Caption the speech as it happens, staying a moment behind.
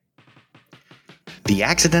The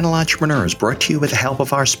Accidental Entrepreneur is brought to you with the help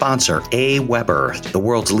of our sponsor, AWeber, the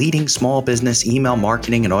world's leading small business email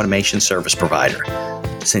marketing and automation service provider.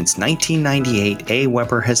 Since 1998,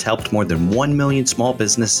 AWeber has helped more than 1 million small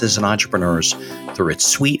businesses and entrepreneurs through its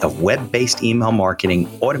suite of web-based email marketing,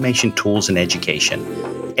 automation tools, and education.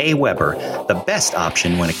 AWeber, the best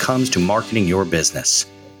option when it comes to marketing your business.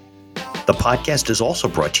 The podcast is also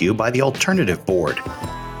brought to you by the Alternative Board.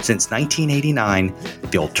 Since 1989,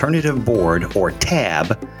 the Alternative Board, or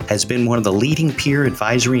TAB, has been one of the leading peer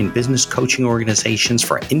advisory and business coaching organizations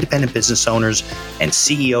for independent business owners and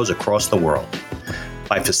CEOs across the world.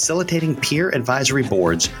 By facilitating peer advisory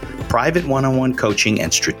boards, private one-on-one coaching,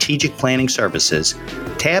 and strategic planning services,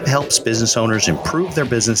 TAB helps business owners improve their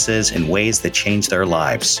businesses in ways that change their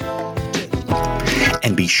lives.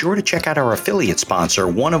 And be sure to check out our affiliate sponsor,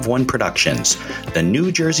 One of One Productions, the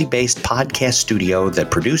New Jersey-based podcast studio that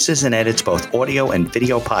produces and edits both audio and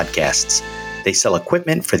video podcasts. They sell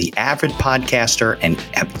equipment for the avid podcaster and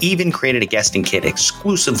have even created a guesting kit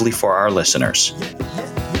exclusively for our listeners.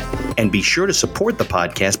 And be sure to support the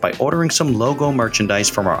podcast by ordering some logo merchandise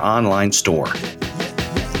from our online store.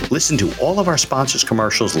 Listen to all of our sponsors'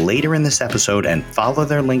 commercials later in this episode and follow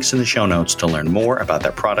their links in the show notes to learn more about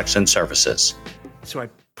their products and services. So I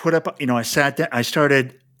put up, I sat down, I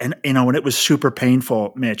started, and, when it was super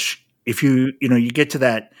painful, Mitch, if you get to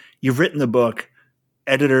that, you've written the book,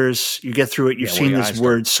 editors, you get through it, you've seen this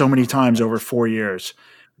word so many times over 4 years,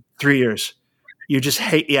 3 years. You just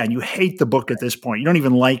hate, and you hate the book at this point. You don't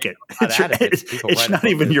even like it. It's not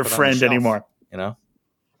even your friend anymore. Yeah.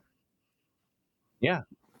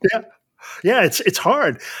 Yeah, it's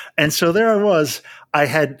hard. And so there I was. I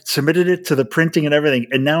had submitted it to the printing and everything,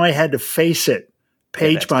 and now I had to face it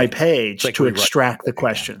page by page to extract the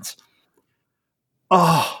questions.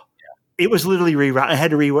 It was literally rewrite. I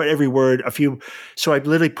had to rewrite every word. So I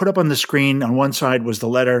literally put up on the screen. On one side was the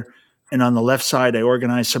letter, and on the left side, I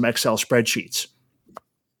organized some Excel spreadsheets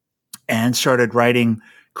and started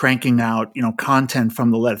cranking out, content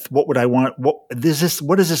from the letter. What would I want? What does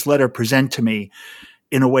this letter present to me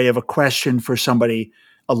in a way of a question for somebody,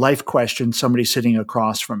 a life question, somebody sitting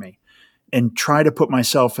across from me, and try to put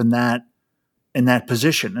myself in that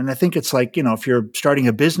position. And I think it's like, if you're starting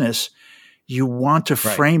a business, you want to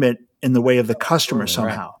frame it in the way of the customer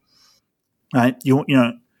somehow. Right.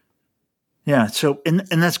 Yeah. So, and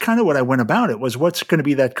that's kind of what I went about it, was what's going to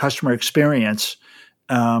be that customer experience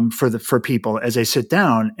for people as they sit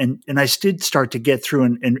down. And I did start to get through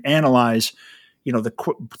and analyze,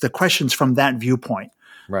 the questions from that viewpoint.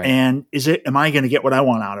 Right. And am I going to get what I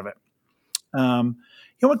want out of it?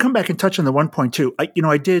 We'll come back and touch on the 1.2.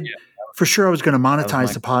 I did for sure. I was going to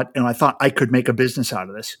monetize the pot, and I thought I could make a business out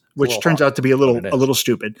of this, which turns out to be a little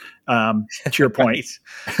stupid. To your point,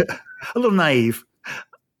 a little naive.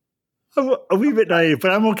 A wee bit naive,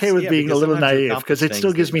 but I'm okay with being a little naive because it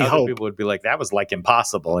still gives me hope. People would be like, that was like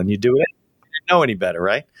impossible. And you do it. You didn't know any better,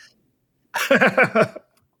 right? Right.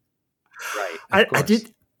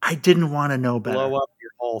 I didn't want to know better. Blow up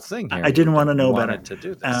your whole thing here. I didn't want to know better. To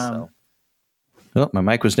do this, Oh, my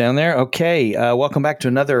mic was down there. Okay. Welcome back to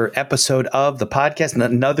another episode of the podcast. And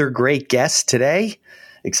another great guest today.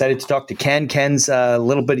 Excited to talk to Ken. Ken's a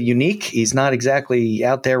little bit unique. He's not exactly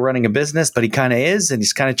out there running a business, but he kind of is, and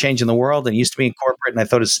he's kind of changing the world. And he used to be in corporate, and I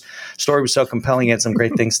thought his story was so compelling. He had some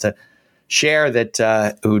great things to share that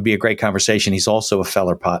it would be a great conversation. He's also a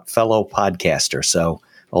fellow podcaster. So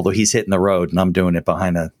although he's hitting the road, and I'm doing it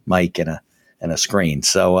behind a mic and a screen.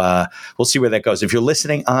 So we'll see where that goes. If you're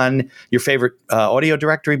listening on your favorite audio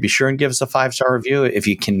directory, be sure and give us a 5-star review if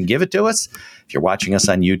you can give it to us. If you're watching us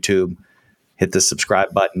on YouTube, hit the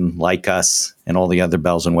subscribe button, like us, and all the other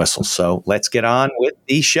bells and whistles. So let's get on with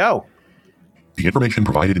the show. The information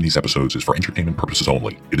provided in these episodes is for entertainment purposes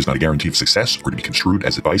only. It is not a guarantee of success or to be construed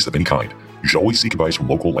as advice of any kind. You should always seek advice from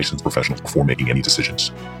local licensed professionals before making any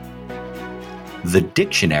decisions. The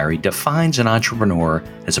dictionary defines an entrepreneur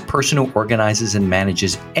as a person who organizes and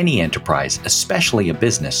manages any enterprise, especially a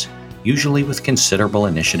business, usually with considerable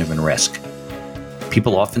initiative and risk.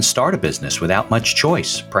 People often start a business without much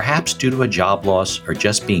choice, perhaps due to a job loss or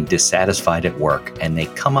just being dissatisfied at work, and they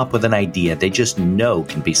come up with an idea they just know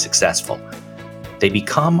can be successful. They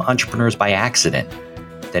become entrepreneurs by accident.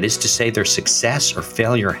 That is to say, their success or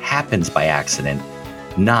failure happens by accident,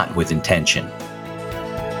 not with intention.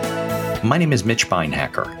 My name is Mitch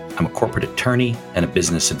Beinhacker. I'm a corporate attorney and a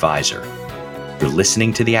business advisor. You're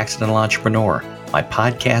listening to The Accidental Entrepreneur, my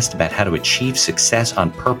podcast about how to achieve success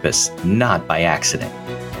on purpose, not by accident.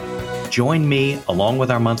 Join me along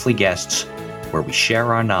with our monthly guests, where we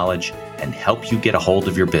share our knowledge and help you get a hold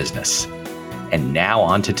of your business. And now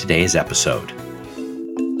on to today's episode.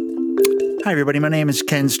 Hi, everybody. My name is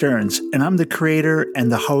Ken Stearns, and I'm the creator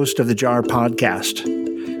and the host of the JAR podcast.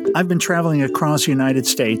 I've been traveling across the United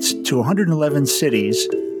States to 111 cities,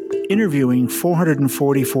 interviewing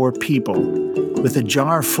 444 people with a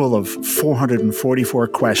jar full of 444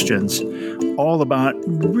 questions, all about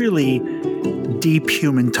really deep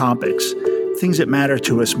human topics, things that matter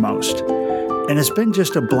to us most. And it's been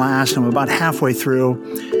just a blast. I'm about halfway through,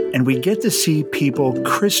 and we get to see people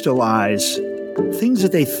crystallize things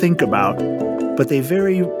that they think about, but they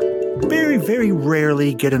very, very, very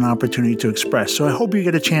rarely get an opportunity to express. So I hope you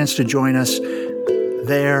get a chance to join us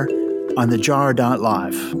there on the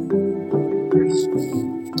jar.live.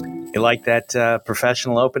 You like that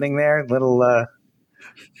professional opening there? Little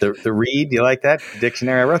the read. You like that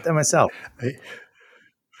dictionary? I wrote that myself.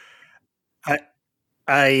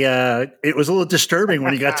 It was a little disturbing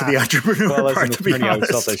when you got to the entrepreneur part, to be honest. I always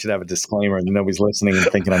felt I should have a disclaimer and nobody's listening and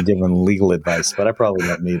thinking I'm giving legal advice, but I probably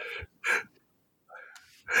don't need it.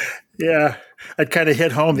 Yeah, I'd kind of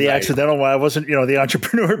hit home the accidental one. I wasn't, the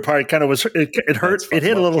entrepreneur part kind of was, it hurt. It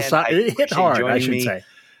hit a little side. It hit hard, I should say.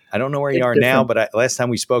 I don't know where you are now, but last time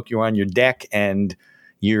we spoke, you were on your deck and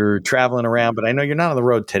you're traveling around, but I know you're not on the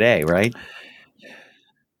road today, right?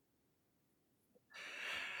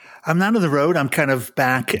 I'm not on the road. I'm kind of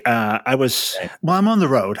back. I'm on the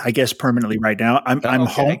road, I guess, permanently right now. I'm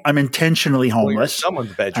home. I'm intentionally homeless. Well, you're in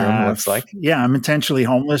someone's bedroom, looks like. Yeah, I'm intentionally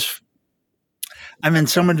homeless. I'm in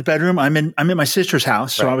someone's bedroom. I'm in my sister's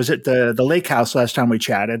house. So I was at the lake house last time we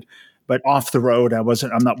chatted, but off the road. I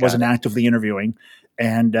wasn't actively interviewing.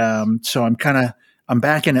 And so I'm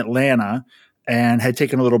back in Atlanta and had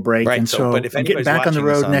taken a little break. Right. And so but if I'm getting back on the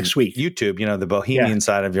road next week. YouTube, the bohemian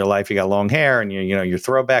side of your life, you got long hair and you're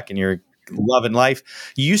throwback and you're loving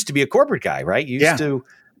life. You used to be a corporate guy, right? You used to.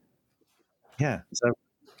 Yeah. So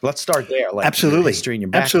let's start there. Like absolutely. Your history and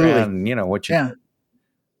your background, and, what you. Yeah.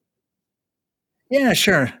 Yeah,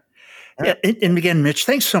 sure. Yeah, and again, Mitch,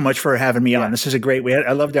 thanks so much for having me on. This is a great way.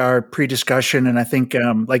 I loved our pre-discussion, and I think,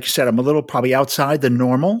 like you said, I'm a little probably outside the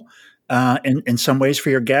normal in some ways for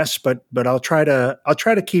your guests, but I'll try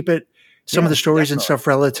to keep it some of the stories and stuff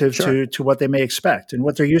relative to what they may expect and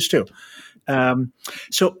what they're used to.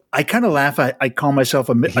 So I kind of laugh. I call myself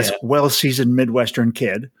a well-seasoned Midwestern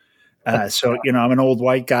kid. So I'm an old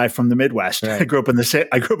white guy from the Midwest. Right. I grew up in the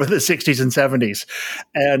 60s and 70s,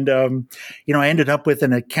 and I ended up with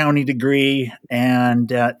an accounting degree, and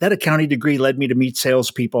that accounting degree led me to meet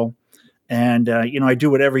salespeople. And I do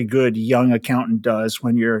what every good young accountant does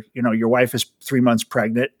when your wife is 3 months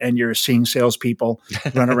pregnant and you're seeing salespeople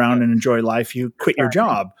run around and enjoy life. You quit your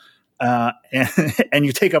job. And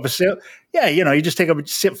you take up a sale. Yeah, you just take up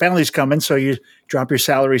family's coming, so you drop your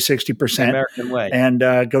salary 60%, American way, and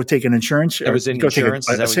go take an insurance. It was in insurance.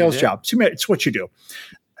 Take a sales job. It's what you do.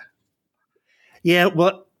 Yeah,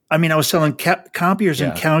 well, I was selling copiers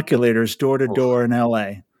and calculators door to door in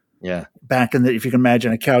LA. Yeah, back in if you can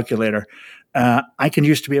imagine a calculator, I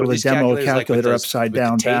used to be able to demo a calculator upside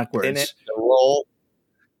down, backwards. In it, the roll.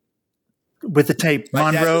 With the tape,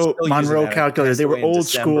 Monroe calculator. They were old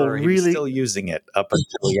school. Really, still using it up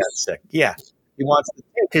until he got sick. Yeah, he wants the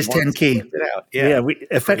tape. His 10 key. Yeah, we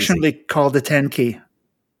affectionately called the 10 key.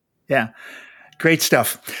 Yeah, great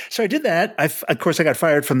stuff. So I did that. Of course, I got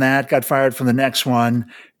fired from that. Got fired from the next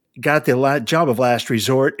one. Got the job of last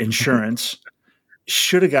resort, insurance.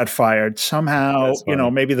 Should have got fired somehow.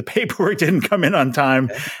 Maybe the paperwork didn't come in on time,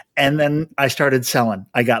 and then I started selling.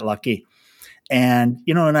 I got lucky. And,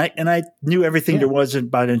 I knew everything there was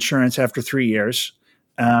about insurance after 3 years,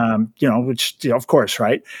 which, of course,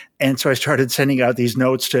 right. And so I started sending out these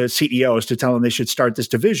notes to CEOs to tell them they should start this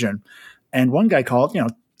division. And one guy called,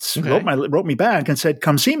 wrote me back and said,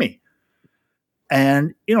 come see me.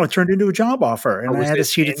 And, it turned into a job offer, and I had a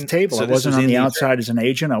seat at the table. So I wasn't on the outside as an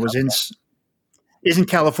agent. I was in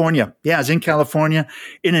California. Yeah, I was in California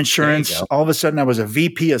in insurance. All of a sudden I was a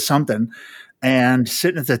VP of something. And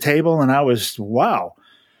sitting at the table, and I was, wow.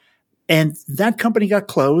 And that company got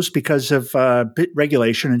closed because of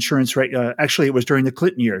regulation, insurance. Actually, it was during the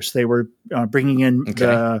Clinton years. They were bringing in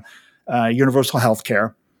the universal health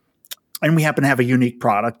care. And we happened to have a unique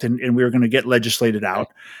product, and we were going to get legislated out.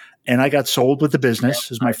 And I got sold with the business.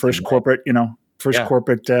 It was my first corporate, kind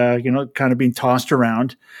of being tossed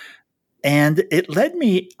around. And it led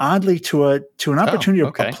me, oddly, to an opportunity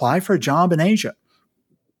to apply for a job in Asia.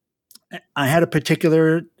 I had a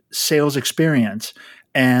particular sales experience,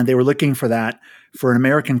 and they were looking for that for an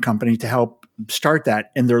American company to help start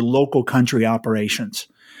that in their local country operations.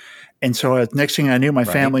 And so next thing I knew, my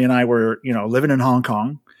family and I were, living in Hong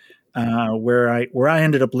Kong, where I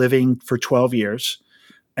ended up living for 12 years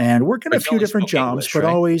and working a few different jobs, but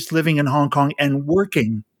always living in Hong Kong and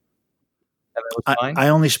working. And that was fine? I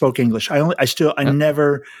only spoke English. I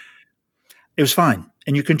never, it was fine.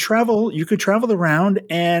 And you could travel around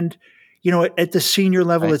and, at the senior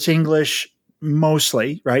level, Right. it's English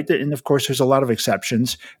mostly, right? And of course, there's a lot of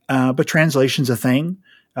exceptions, but translation's a thing.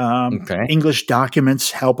 Okay. English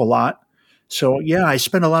documents help a lot. So yeah, I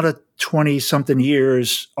spent a lot of 20 something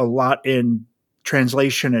years, a lot in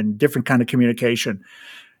translation and different kind of communication.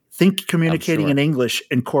 Think communicating in English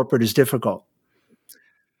in corporate is difficult.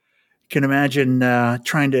 Can imagine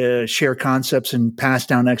trying to share concepts and pass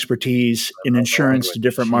down expertise in insurance to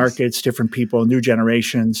different markets, different people, new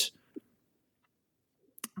generations.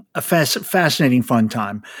 A fascinating, fun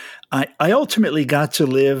time. I ultimately got to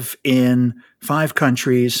live in 5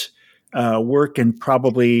 countries, work in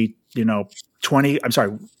probably, 20. I'm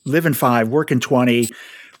sorry, live in 5, work in 20,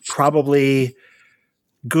 probably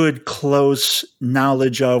good, close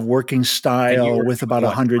knowledge of working style with about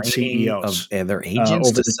 100 CEOs. Of their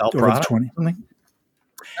agents to sell products?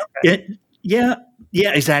 Okay.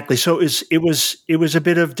 Yeah, exactly. So it was a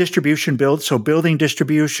bit of distribution build. So building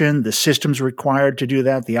distribution, the systems required to do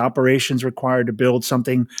that, the operations required to build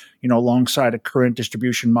something, alongside a current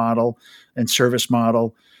distribution model and service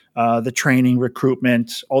model, the training,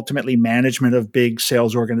 recruitment, ultimately management of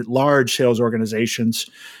large sales organizations.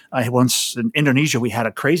 I once in Indonesia, we had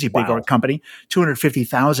a crazy big company,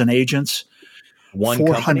 250,000 agents,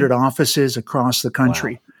 400 offices across the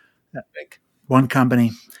country. Wow. One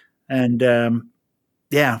company. And my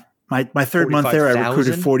third month there, I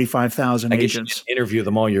recruited 45,000 agents. You didn't interview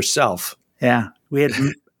them all yourself. Yeah, we had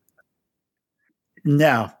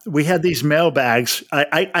these mailbags.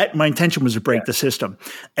 My intention was to break the system,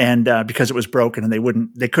 and because it was broken and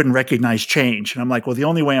they couldn't recognize change. And I'm like, well, the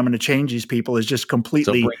only way I'm going to change these people is just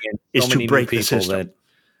completely to break the system.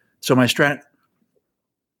 So my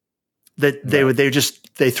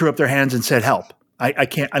they threw up their hands and said, "Help! I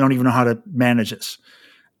can't. I don't even know how to manage this."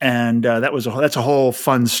 And that's a whole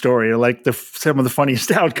fun story. Like some of the funniest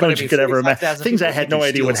outcomes you could ever imagine. Things I had no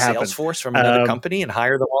idea would happen. Salesforce from another company and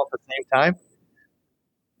hire them all at the same time.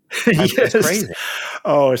 Yes. That's crazy.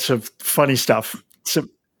 Oh, it's some funny stuff. Some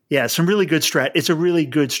really good It's a really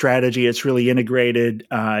good strategy. It's really integrated.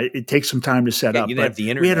 It takes some time to set up. You didn't have the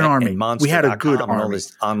internet. We had an army. We had a good army. All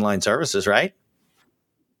these online services, right?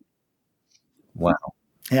 Wow.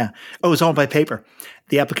 Yeah. Oh, it was all by paper.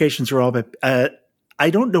 The applications were all by. I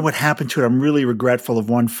don't know what happened to it. I'm really regretful of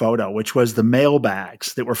one photo, which was the mail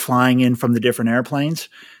bags that were flying in from the different airplanes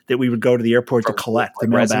that we would go to the airport to collect, the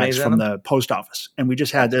mail bags from the post office. And we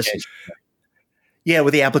just had this. Yeah,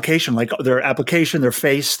 with the application, like their application, their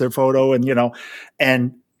face, their photo, and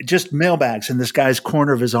and just mail bags in this guy's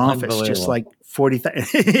corner of his office, just like 40,000.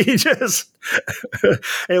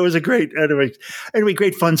 It was a great, anyway,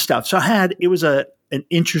 great fun stuff. So it was an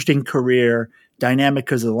interesting career. Dynamic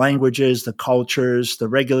because of the languages, the cultures, the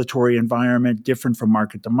regulatory environment, different from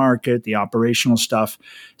market to market, the operational stuff.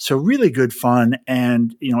 So really good fun.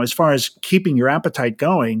 And, as far as keeping your appetite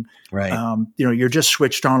going, right. You're just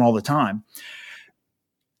switched on all the time,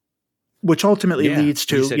 which ultimately leads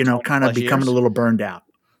to, kind of becoming a little burned out.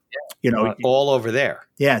 Yeah. All over there.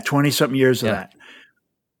 Yeah. 20 something years of that.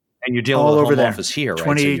 And you're dealing with the home office here,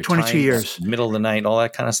 right? 22 years. Middle of the night, all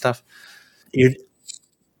that kind of stuff. Yeah.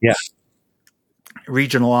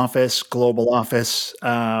 Regional office, global office,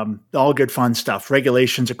 all good fun stuff.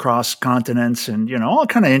 Regulations across continents, and all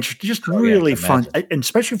kind of interesting. Just really fun, and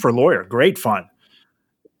especially for a lawyer, great fun.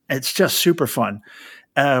 It's just super fun.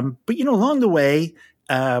 But along the way,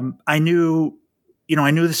 I knew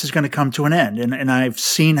this is going to come to an end, and I've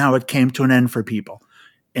seen how it came to an end for people.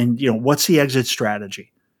 And what's the exit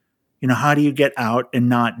strategy? How do you get out and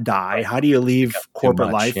not die? How do you leave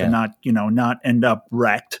corporate life and not end up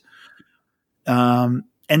wrecked?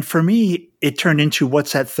 And for me, it turned into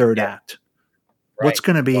what's that third act? Right. What's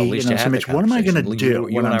going to be, what am I going to do when I'm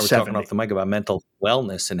 70? You and I were talking off the mic about mental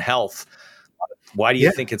wellness and health. Why do you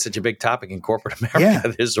think it's such a big topic in corporate America? Yeah.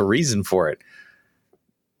 There's a reason for it.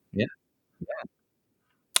 Yeah.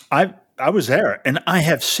 I was there, and I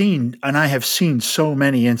have seen so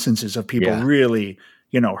many instances of people really,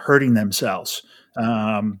 hurting themselves.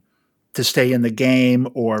 To stay in the game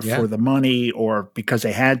or for the money or because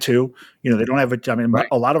they had to, they don't have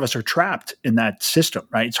a lot of us are trapped in that system,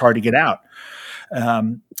 right? It's hard to get out.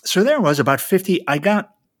 So there was about 50, I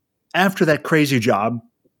got after that crazy job,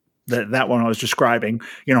 that one I was describing,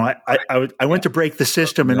 I went to break the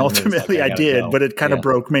system and ultimately I did, but it kind of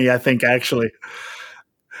broke me, I think actually.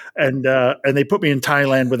 And they put me in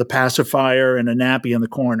Thailand with a pacifier and a nappy in the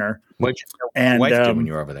corner. What did your wife do when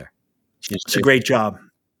you were over there? It's a great job.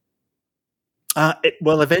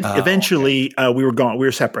 Eventually we were gone. We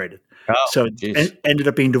were separated. Oh, So ended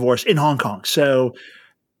up being divorced in Hong Kong. So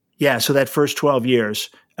yeah, so that first 12 years,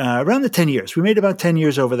 around the 10 years, we made about 10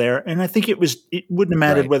 years over there. And I think it wouldn't have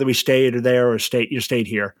mattered whether we stayed or there or stayed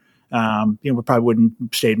here. We probably wouldn't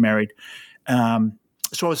have stayed married.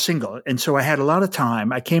 So I was single. And so I had a lot of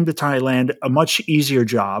time. I came to Thailand, a much easier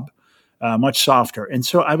job, much softer. And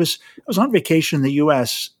so I was on vacation in the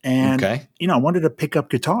US and, I wanted to pick up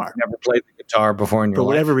guitar. Never played the guitar before in your life? For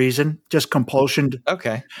whatever reason, just compulsion.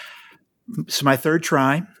 Okay. It's my third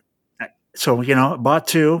try. So, bought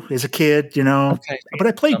two as a kid, Okay. But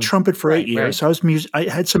I played trumpet for 8 years. Right. So I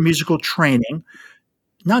had some musical training,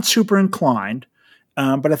 not super inclined.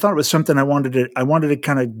 But I thought it was something I wanted to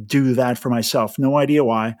kind of do that for myself. No idea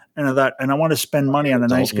why. And I thought, and I want to spend money on a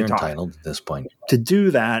nice You're guitar. entitled at this point. To do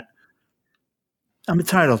that, I'm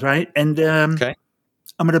entitled, right? And I'm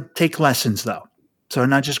going to take lessons though. So I'm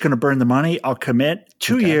not just going to burn the money. I'll commit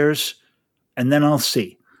 2 years and then I'll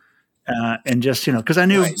see. And just, because I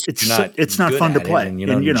knew it's not fun to play. And you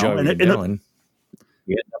don't enjoy what you're doing.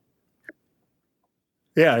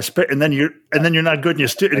 Yeah, and then you're not good,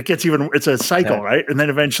 and it gets it's a cycle, right? And then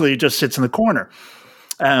eventually it just sits in the corner.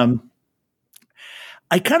 I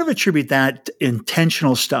kind of attribute that to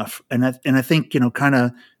intentional stuff, and I think kind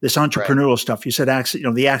of this entrepreneurial stuff. You said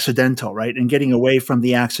the accidental, right, and getting away from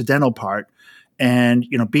the accidental part, and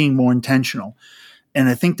being more intentional. And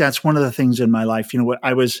I think that's one of the things in my life.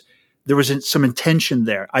 There was some intention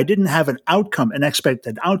there. I didn't have an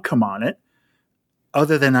expected outcome on it.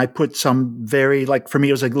 Other than I put some for me,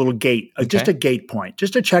 it was like a little gate, just a gate point,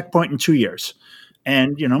 just a checkpoint in 2 years.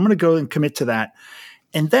 And, I'm going to go and commit to that.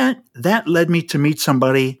 And that led me to meet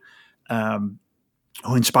somebody who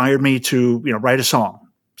inspired me to, write a song.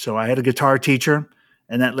 So I had a guitar teacher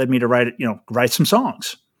and that led me to write some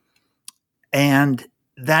songs. And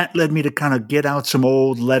that led me to kind of get out some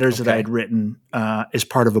old letters that I had written as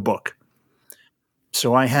part of a book.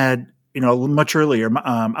 So I had, much earlier,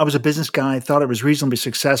 I was a business guy. I thought I was reasonably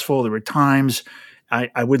successful. There were times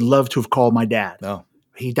I would love to have called my dad. Oh.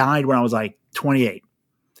 He died when I was like 28.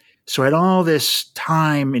 So I had all this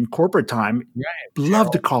time in corporate time. Right.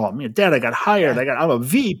 Love to call him. Dad, I got hired. I'm a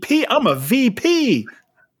VP.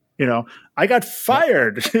 I got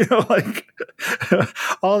fired.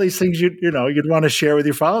 All these things you'd want to share with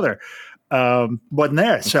your father. Wasn't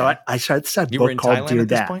there. Okay. So I started this book called Dear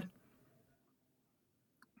Dad.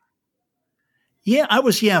 Yeah, I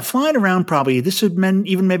was flying around probably. This had been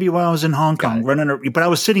even maybe while I was in Hong Kong but I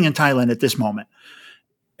was sitting in Thailand at this moment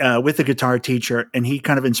with a guitar teacher, and he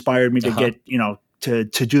kind of inspired me to get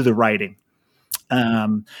to do the writing,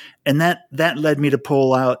 and that led me to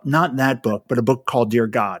pull out not that book but a book called Dear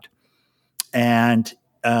God, and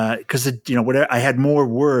because I had more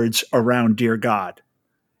words around Dear God,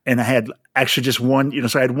 and I had actually just one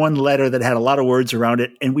so I had one letter that had a lot of words around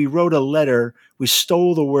it, and we wrote a letter. We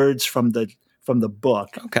stole the words from the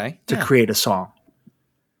book to create a song.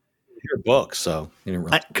 Your book, so you didn't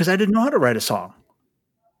really... because I didn't know how to write a song.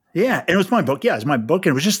 Yeah, and it was my book. Yeah, it was my book,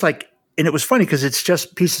 and it was just and it was funny because it's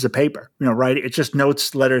just pieces of paper, right? It's just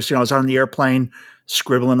notes, letters. I was on the airplane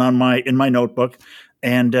scribbling in my notebook,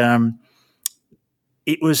 and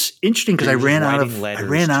it was interesting because I ran out of letters.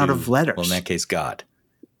 Well, in that case, God.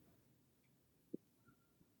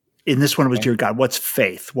 In this one, it was Dear God. What's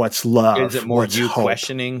faith? What's love? Is it more what's you hope?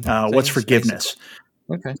 Questioning? What's forgiveness?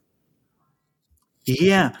 Basically? Okay.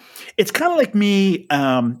 Yeah, it's kind of like me.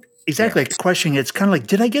 Exactly, like questioning. It's kind of like,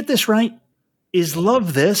 did I get this right? Is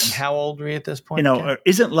love this? And how old were you at this point?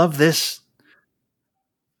 Isn't love this?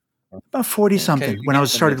 About 40 something when I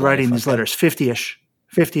started writing these letters.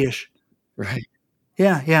 50ish. Right.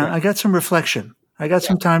 Yeah. Right. I got some reflection. I got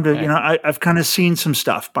some time to. I've kind of seen some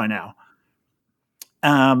stuff by now.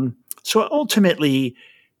 So ultimately,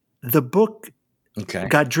 the book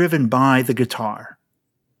got driven by the guitar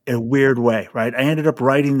in a weird way, right? I ended up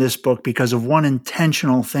writing this book because of one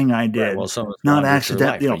intentional thing I did, not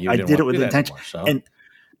accidentally. I did it with intention, anymore,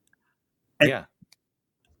 so.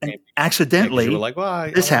 and accidentally, you were like, "Well,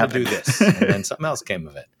 this happened." Do this, and then something else came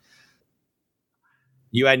of it.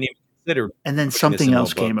 You hadn't even considered, and then something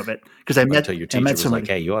else came of it because I met your teacher was like,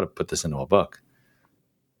 "Hey, you ought to put this into a book."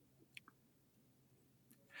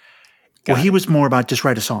 Well, he was more about just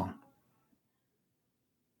write a song.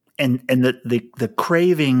 And the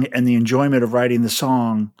craving and the enjoyment of writing the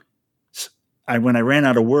song, when I ran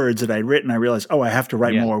out of words that I'd written, I realized, I have to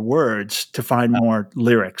write more words to find more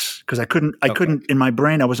lyrics. Because I couldn't in my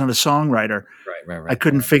brain, I was not a songwriter. Right. I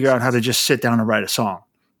couldn't figure out how to just sit down and write a song.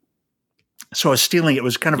 So I was stealing it.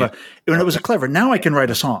 Was kind of it was clever. Now I can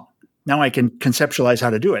write a song. Now I can conceptualize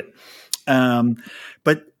how to do it.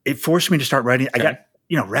 But it forced me to start writing. I got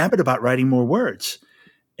rabid about writing more words.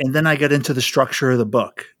 And then I got into the structure of the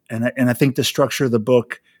book. And I think the structure of the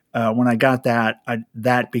book, when I got that,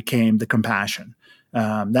 that became the compassion.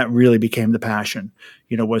 That really became the passion,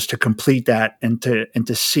 was to complete that and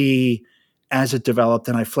to see as it developed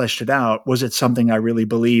and I fleshed it out, was it something I really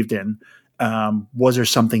believed in? Was there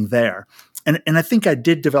something there? And I think I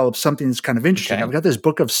did develop something that's kind of interesting. Okay. I've got this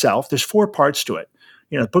book of self. There's 4 parts to it.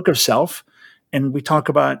 The book of self. And we talk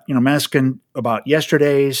about, masking about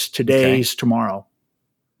yesterday's, today's, tomorrow.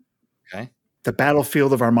 Okay. The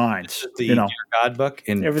battlefield of our minds. The Dear God book.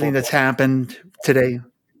 Everything that's happened today.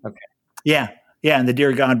 Okay. Yeah. Yeah. In the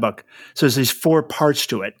Dear God book. So there's these 4 parts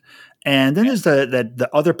to it. And then there's the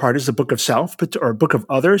other part is the book of self, or book of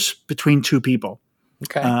others between 2 people.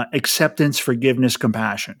 Okay. Acceptance, forgiveness,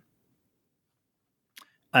 compassion.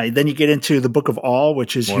 Then you get into the book of all,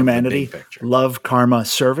 which is humanity, love, karma,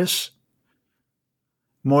 service.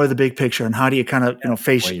 More of the big picture, and how do you kind of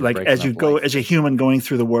face as you go as a human going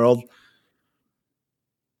through the world.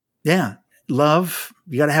 Yeah, love.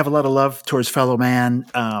 You got to have a lot of love towards fellow man.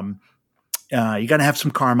 You got to have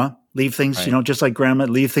some karma. Leave things, right. Just like grandma.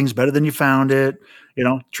 Leave things better than you found it.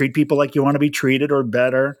 Treat people like you want to be treated or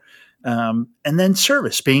better. And then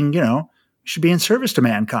service, being you should be in service to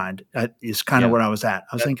mankind. Is kind of where I was at.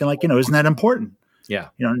 I was thinking isn't that important? Yeah.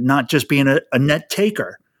 Not just being a net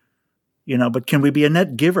taker. But can we be a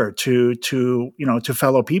net giver to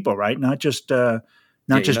fellow people, right? Not just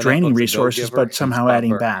draining resources, but somehow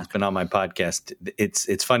adding back. It's been on my podcast.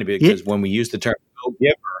 It's funny because when we use the term go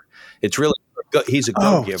giver, it's really he's a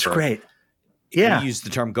go giver. It's great. Yeah, we use the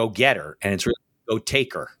term go getter, and it's really go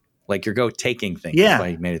taker. Like you're go taking things. Yeah, that's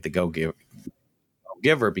why he made it the go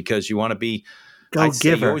giver because you want to be go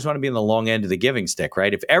giver. You always want to be in the long end of the giving stick,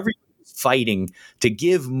 right? If everyone's fighting to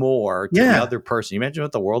give more to the other person, you imagine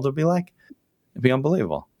what the world would be like? It'd be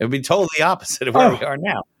unbelievable. It would be totally opposite of where we are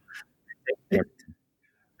now. It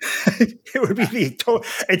would be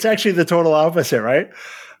it's actually the total opposite, right?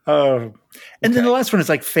 And then the last one is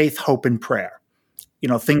like faith, hope, and prayer.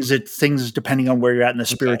 Things depending on where you're at in the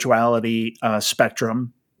spirituality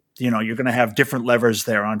spectrum. You're going to have different levers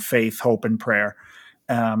there on faith, hope, and prayer.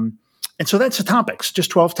 And so that's the topics, just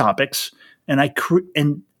 12 topics. And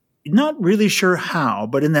and not really sure how,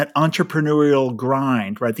 but in that entrepreneurial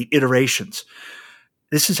grind, right? The iterations.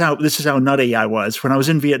 This is how nutty I was when I was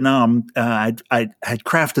in Vietnam. I had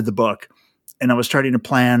crafted the book, and I was starting to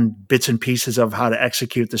plan bits and pieces of how to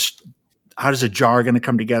execute this. How does a jar going to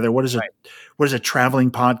come together? What is a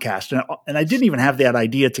traveling podcast? And I didn't even have that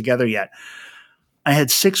idea together yet. I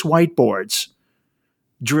had 6 whiteboards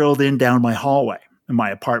drilled in down my hallway in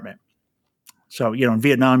my apartment. So, in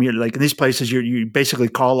Vietnam, you're like in these places, you basically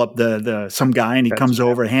call up some guy and he comes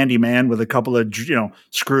over, a handyman with a couple of,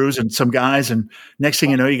 screws and some guys. And next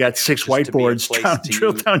thing you know, you got 6 whiteboards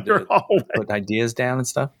drilled down your hallway. Put ideas down and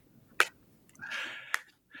stuff.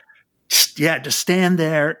 Yeah. Just stand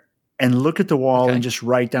there and look at the wall and just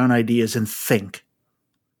write down ideas and think.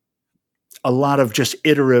 A lot of just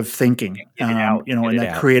iterative thinking, in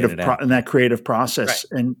that creative process.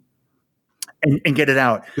 Right. And get it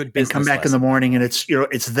out and come back in the morning and it's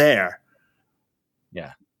there.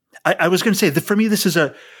 Yeah. I was going to say that for me, this is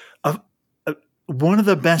a one of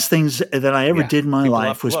the best things that I ever did in my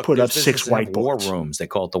life was put up 6 whiteboards. War rooms. They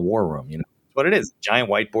call it the war room. What it is,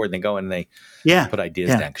 giant whiteboard. And they go in and they put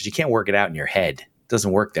ideas down because you can't work it out in your head. It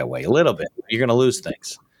doesn't work that way. A little bit. You're going to lose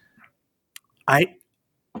things.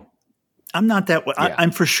 I'm not that way. Yeah.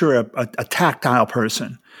 I'm for sure a tactile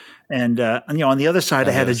person. And on the other side,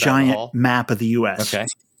 I had a giant map of the U.S. Okay.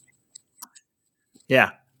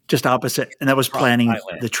 Yeah, just opposite. And that was planning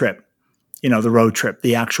the trip, the road trip,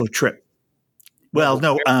 the actual trip. Well,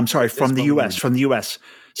 no, I'm sorry, from the U.S.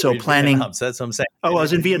 So planning. Vietnam, so that's what I'm saying. Oh, I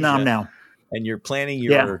was in Vietnam now. And you're planning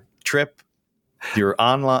your trip, your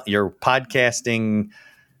podcasting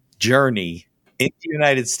journey into the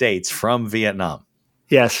United States from Vietnam.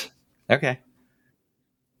 Yes. Okay.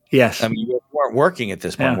 Yes. I mean, you weren't working at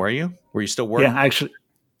this point, were you? Were you still working? Yeah, actually.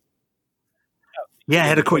 Yeah, I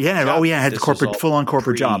had a I had the full-on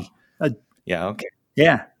corporate job. Yeah. Okay.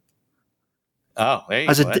 Yeah. Oh, there you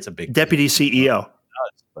go. That's a big deputy CEO.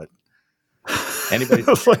 But anybody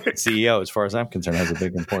CEO, as far as I'm concerned, has a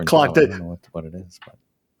big importance. Clocked it. I don't know what it is, but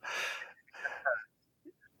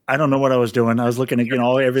I don't know what I was doing. I was looking at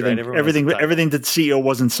everything that CEO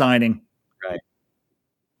wasn't signing. Right.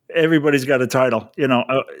 Everybody's got a title.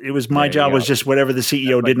 It was my job was just whatever the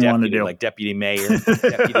CEO didn't want to do. Like deputy mayor,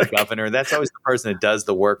 deputy governor. That's always the person that does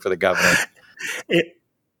the work for the governor.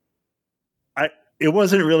 It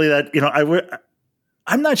wasn't really that,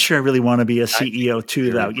 I'm not sure I really want to be a CEO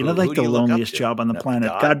too, though. Like the loneliest job on the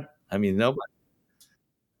planet. God. I mean, nobody.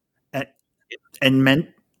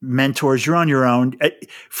 And mentors. You're on your own.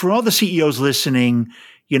 For all the CEOs listening,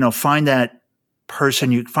 find that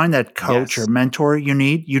person, you find that coach or mentor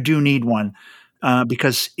you do need one,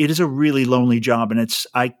 because it is a really lonely job. And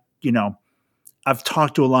I've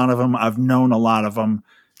talked to a lot of them. I've known a lot of them.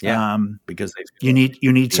 Yeah. Because you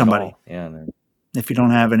need somebody. Yeah. If you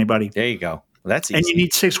don't have anybody, there you go. That's easy. And you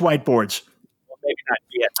need 6 whiteboards. Well, maybe not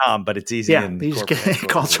Vietnam, but it's easy. Yeah. You just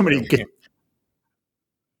call somebody.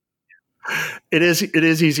 It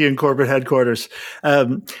is easy in corporate headquarters.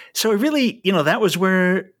 So really, that's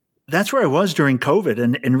where I was during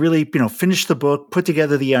COVID, and really, finished the book, put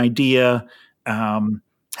together the idea,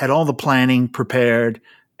 had all the planning prepared,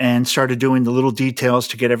 and started doing the little details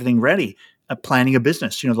to get everything ready. Planning a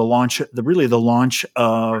business, the launch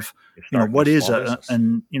of, what is a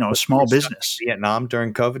small business. Vietnam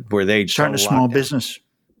during COVID, where they starting a small business.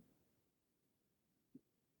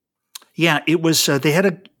 Yeah, it was. They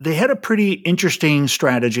had a pretty interesting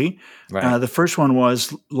strategy. Right. The first one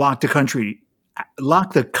was lock the country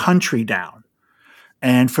down,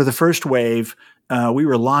 and for the first wave, we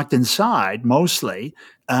were locked inside mostly,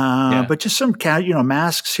 but just some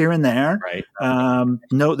masks here and there. Right.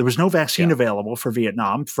 There was no vaccine available for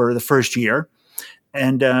Vietnam for the first year,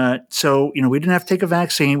 and so we didn't have to take a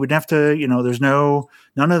vaccine. We didn't have to. There's none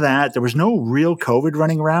of that. There was no real COVID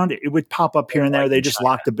running around. It would pop up here and there. They just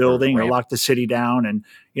locked the building or locked the city down, and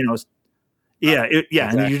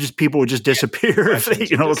and people would just disappear. They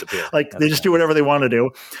just do whatever they want to do.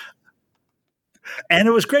 And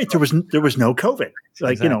it was great. There was no COVID.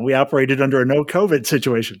 We operated under a no COVID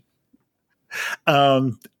situation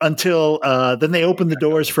until then they opened the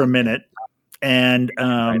doors for a minute, and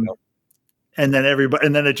then everybody,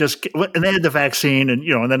 and then they had the vaccine,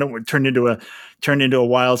 and then it turned into a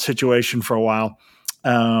wild situation for a while.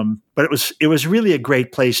 But it was really a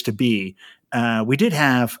great place to be. We did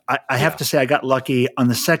have, I have to say, I got lucky on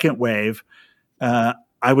the second wave.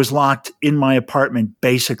 I was locked in my apartment.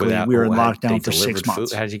 Basically, we were locked down for 6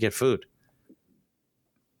 months. How did you get food?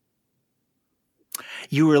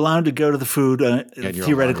 You were allowed to go to the food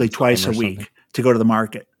theoretically twice a week to go to the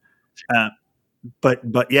market. But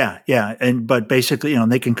basically,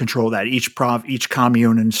 they can control that each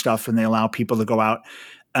commune and stuff, and they allow people to go out.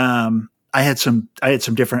 I had some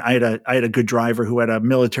different. I had a good driver who had a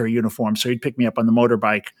military uniform, so he'd pick me up on the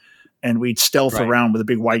motorbike, and we'd stealth around with a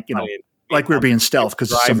big white, like we were being stealth because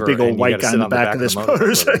some big old white guy in the back of this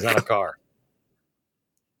motorcycle. Is that a car?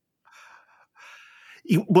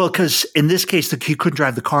 Well, because in this case, he couldn't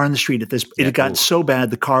drive the car on the street. It got so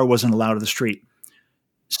bad the car wasn't allowed on the street.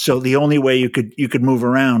 So the only way you could move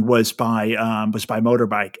around was by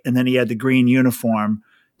motorbike, and then he had the green uniform,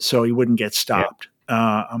 so he wouldn't get stopped.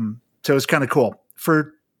 So it was kind of cool.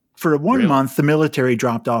 For 1 month, the military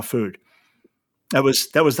dropped off food. That was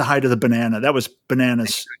the height of the banana. That was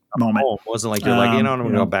bananas moment. It wasn't like you're I'm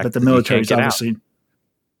going to go back. But the military's obviously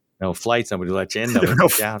no flights. Nobody let you in. There were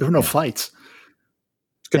no flights.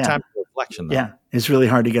 It's a good time for reflection, though. Yeah, it's really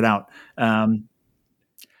hard to get out.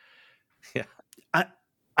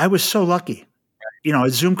 I was so lucky.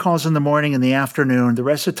 Zoom calls in the morning and the afternoon. The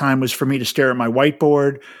rest of the time was for me to stare at my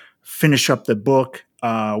whiteboard, finish up the book,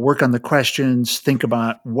 work on the questions, think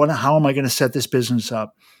about how am I going to set this business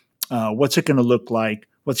up? What's it going to look like?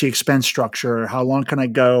 What's the expense structure? How long can I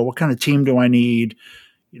go? What kind of team do I need?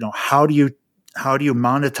 How do you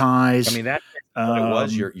monetize? I mean, that's what it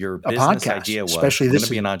was. Your business podcast, idea was, especially I'm going to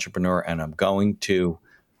be an entrepreneur and I'm going to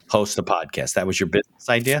host a podcast. That was your business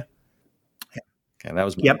idea? Okay, that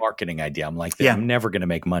was my marketing idea. I'm like, I'm never going to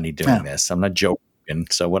make money doing this. I'm not joking.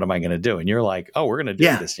 So what am I going to do? And you're like, oh, we're going to do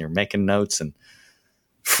this. And you're making notes and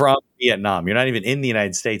from Vietnam. You're not even in the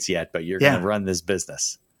United States yet, but you're going to run this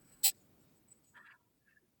business.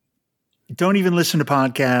 Don't even listen to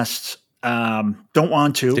podcasts. Don't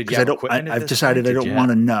want to because I've decided I don't want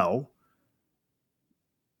to know.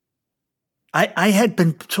 I had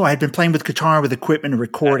been playing with guitar with equipment and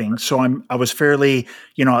recording, so I was fairly,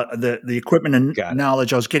 the equipment and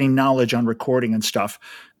knowledge. I was getting knowledge on recording and stuff.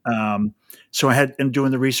 So I had been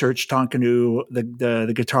doing the research, talking to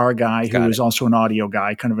the guitar guy who was also an audio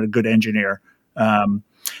guy, kind of a good engineer.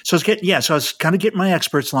 So I was kind of getting my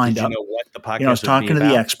experts lined up. Did you know what the podcast I was talking to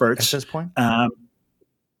the experts at this point.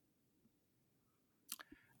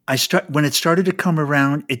 When it started to come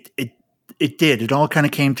around, it did. It all kind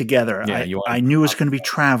of came together. I knew I was going to be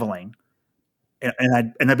traveling,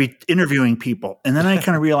 and I'd be interviewing people, and then I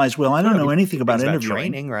kind of realized, well, I don't know anything about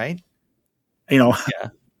interviewing. Training, right? I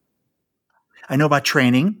know about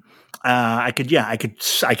training. I could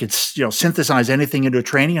synthesize anything into a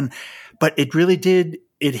training, but it really did.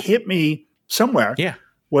 It hit me somewhere. Yeah,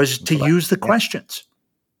 was to use the questions.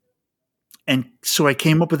 And so I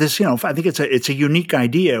came up with this, I think it's a unique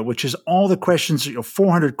idea, which is all the questions,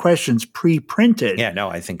 400 questions pre-printed. Yeah, no,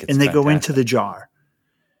 I think it's and they fantastic. go into the jar.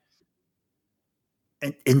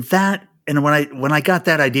 And when I got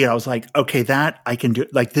that idea, I was like, okay, that I can do.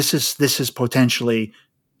 Like this is potentially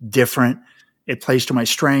different. It plays to my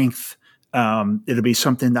strength. It'll be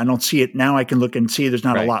something I don't see it now. I can look and see there's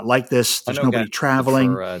not a lot like this. There's nobody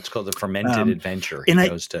traveling. It's called the Fermented Adventure. And he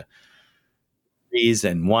goes to breweries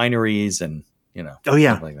and wineries and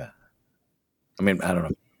stuff like that. I mean, I don't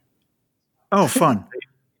know. Oh, fun.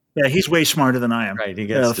 Yeah, he's way smarter than I am. Right. He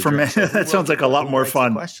gets that sounds like a lot more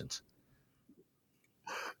fun. Questions.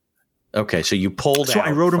 Okay, so you pulled out. So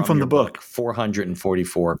I wrote them from the book.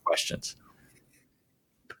 444 questions.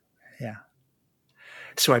 Yeah.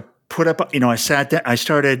 So I put up, I sat there, I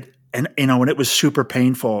started, and when it was super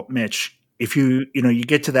painful, Mitch, if you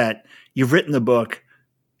get to that, you've written the book,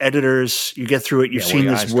 editors, you get through it, you've seen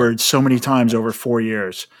this word so many times over 3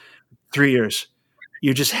 years.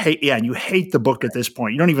 You just hate, and you hate the book at this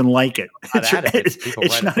point. You don't even like it.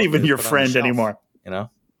 It's not even your friend anymore. Yeah.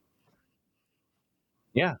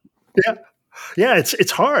 Yeah,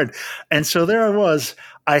 it's hard. And so there I was.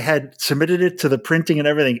 I had submitted it to the printing and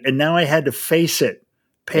everything, and now I had to face it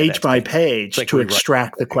page by page to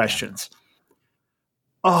extract the questions.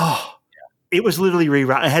 Oh, it was literally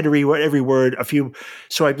rewrite. I had to rewrite every word.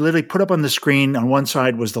 So I literally put up on the screen. On one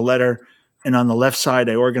side was the letter, and on the left side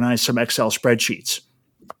I organized some Excel spreadsheets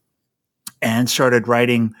and started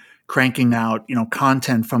cranking out,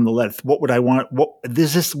 content from the letter. What would I want? What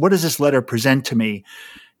does this letter present to me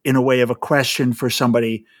in a way of a question for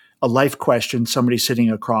somebody, a life question, somebody sitting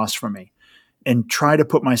across from me, and try to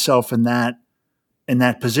put myself in that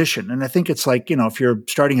position. And I think it's like, if you're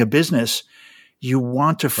starting a business, you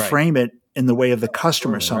want to frame it in the way of the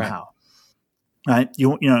customer somehow. Right.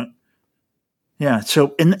 Yeah.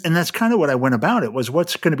 So, and that's kind of what I went about it was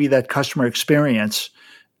what's going to be that customer experience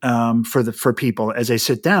for people as they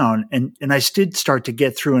sit down. And I did start to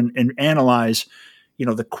get through and analyze,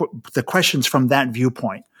 the questions from that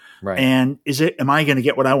viewpoint. Right. And am I going to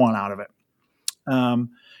get what I want out of it?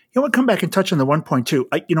 We'll come back and touch on the 1.2.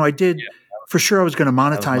 I did for sure. I was going to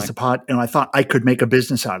monetize the pot, and I thought I could make a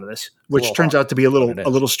business out of this, which turns out to be a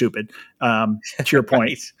little stupid. To your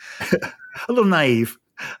point, a little naive.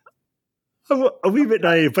 A wee bit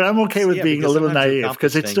naive, but I'm okay with being a little naive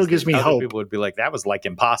because it still gives me hope. People would be like, "That was like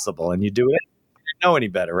impossible," and you do it. You didn't know any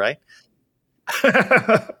better, right?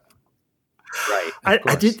 Right.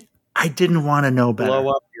 I didn't want to know better. Blow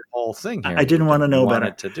up your whole thing here. I didn't want to know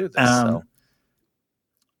better to do this. So.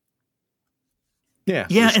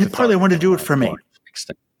 Yeah, and partly I wanted to do it for me.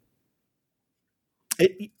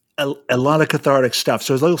 A lot of cathartic stuff.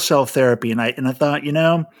 So it was a little self-therapy, and I thought,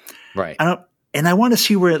 right. I want to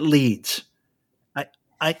see where it leads.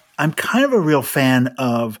 I'm kind of a real fan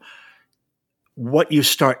of what you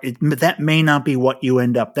start. That may not be what you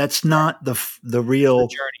end up. That's not the real the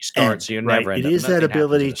journey starts. End, you never end up. It is that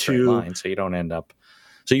ability to. So you don't end up.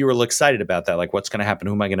 So you were excited about that, like what's going to happen?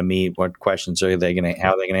 Who am I going to meet? What questions are they going to?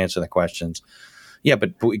 How are they going to answer the questions? Yeah,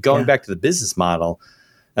 but going back to the business model,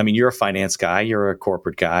 I mean, you're a finance guy, you're a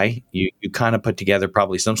corporate guy. You kind of put together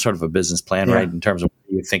probably some sort of a business plan, right? In terms of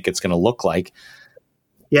what you think it's going to look like.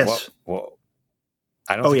 Yes. Well,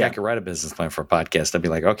 I don't think I could write a business plan for a podcast. I'd be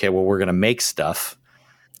like, okay, well, we're going to make stuff,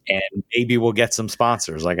 and maybe we'll get some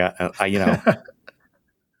sponsors. Like I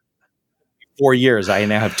 4 years, I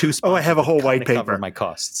now have 2 sponsors. I have a whole white paper. Cover my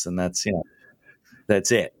costs, and that's it.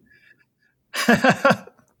 Okay.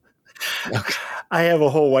 I have a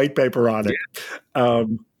whole white paper on it.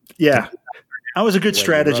 I was a good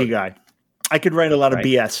strategy guy. I could write a lot of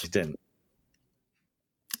BS. You didn't.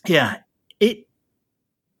 Yeah,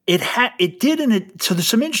 it did, and so there's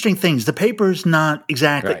some interesting things. The paper's not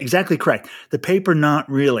exactly correct. The paper,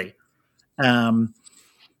 not really. And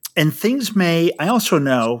things I also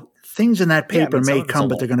know things in that paper may come,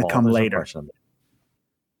 but they're going to come later.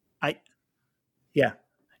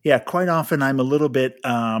 Quite often I'm a little bit,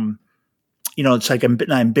 it's like I'm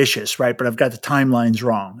ambitious, right? But I've got the timelines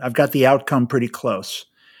wrong. I've got the outcome pretty close.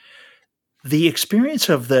 The experience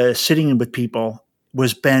of the sitting with people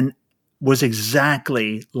was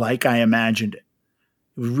exactly like I imagined it.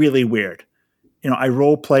 It was really weird. I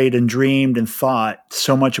role played and dreamed and thought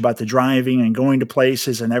so much about the driving and going to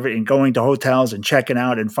places and everything, going to hotels and checking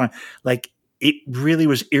out and it really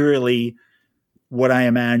was eerily what I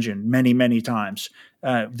imagined many, many times.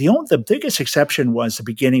 The biggest exception was the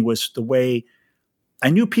beginning was the way I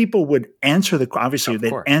knew people would answer they'd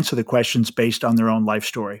answer the questions based on their own life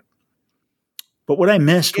story. But what I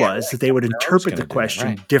missed was that they would interpret the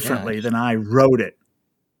question differently than I wrote it.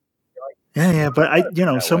 Yeah.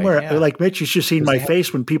 But somewhere yeah. like Mitch, you should see my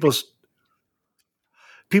face when people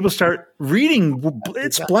start reading.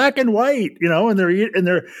 It's black and white, and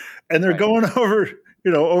they're going over,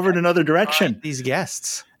 over in another direction. These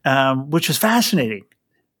guests, which is fascinating.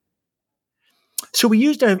 So we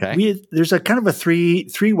used there's a kind of a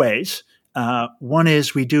three ways. One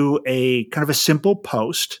is we do a kind of a simple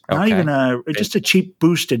post, not even just a cheap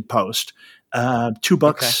boosted post,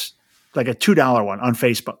 $2, like a $2 one on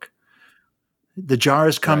Facebook. The jar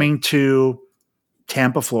is coming to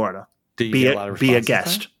Tampa, Florida. Be a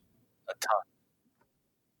guest. A ton.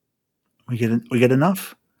 We get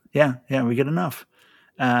enough. Yeah, we get enough.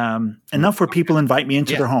 Enough where people invite me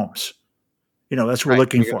into their homes. That's what we're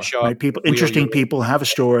looking for. Right? Interesting people have a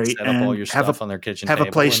story set up all your stuff on their kitchen have table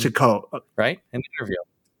a place to go. Right? An interview.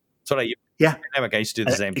 That's what I used. Yeah. I used to do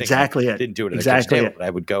the same thing. Exactly. I didn't do it at the kitchen table, but I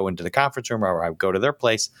would go into the conference room or I would go to their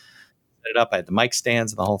place, set it up. I had the mic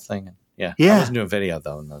stands and the whole thing. And I wasn't doing video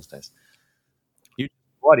though in those days.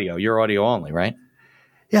 You're audio only, right?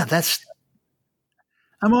 Yeah,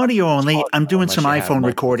 I'm audio only. I'm doing some iPhone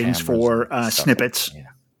recordings for snippets. Like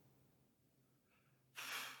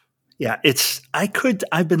Yeah,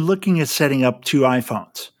 I've been looking at setting up 2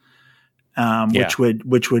 iPhones, which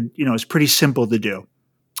would it's pretty simple to do.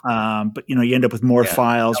 But you end up with more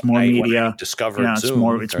files, more media. Discovered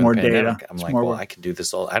Zoom, it's more data. I'm like, I can do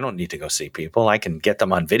this all. I don't need to go see people. I can get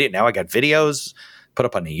them on video. Now I got videos put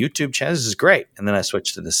up on the YouTube channel. This is great. And then I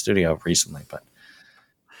switched to the studio recently, but.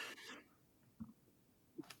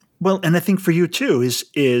 Well, and I think for you too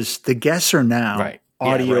is the guests are now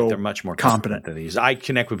audio. They're much more competent than these. I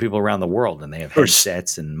connect with people around the world, and they have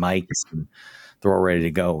headsets and mics, and they're all ready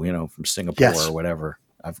to go. From Singapore or whatever.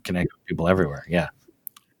 I've connected with people everywhere. Yeah,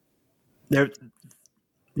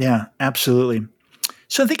 absolutely.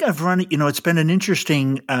 So I think I've run. It's been an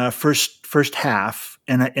interesting first half,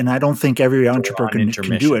 and I don't think every entrepreneur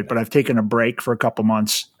can do it. But I've taken a break for a couple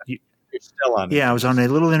months. You're still on. Yeah, I was on a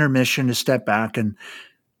little intermission to step back and.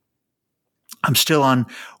 I'm still on.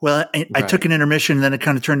 Well, I took an intermission, and then it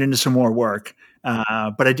kind of turned into some more work.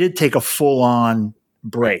 But I did take a full-on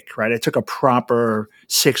break. Right, I took a proper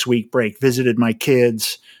 6-week break. Visited my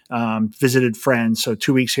kids, visited friends. So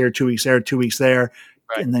 2 weeks here, 2 weeks there, 2 weeks there,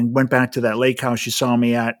 and then went back to that lake house you saw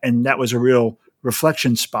me at, and that was a real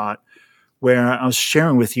reflection spot where I was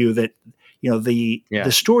sharing with you that the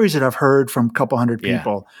stories that I've heard from a couple hundred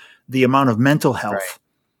people, the amount of mental health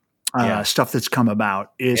stuff that's come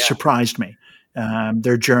about is surprised me.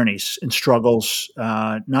 Their journeys and struggles,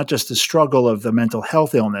 not just the struggle of the mental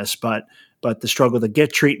health illness, but the struggle to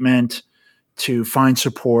get treatment, to find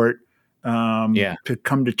support, to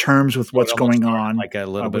come to terms with what's going on, like a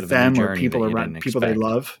little bit with of a them new or journey people around, people they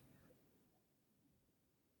love.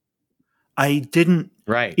 I didn't.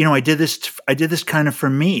 Right. I did this kind of for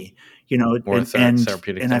me. And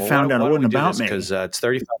I found out it wasn't about me because it's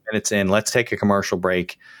 35 minutes in. Let's take a commercial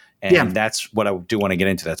break. And that's what I do want to get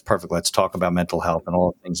into. That's perfect. Let's talk about mental health and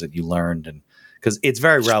all the things that you learned. And because it's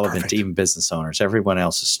very relevant to even business owners. Everyone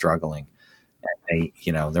else is struggling. And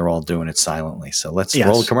they're all doing it silently. So let's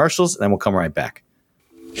roll the commercials and then we'll come right back.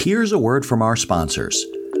 Here's a word from our sponsors.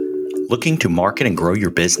 Looking to market and grow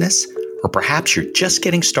your business? Or perhaps you're just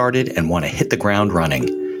getting started and want to hit the ground running?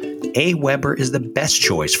 AWeber is the best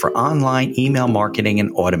choice for online email marketing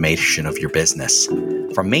and automation of your business.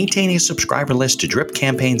 From maintaining a subscriber list to drip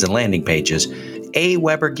campaigns and landing pages,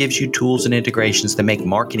 AWeber gives you tools and integrations that make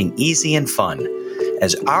marketing easy and fun.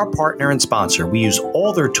 As our partner and sponsor, we use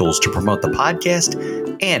all their tools to promote the podcast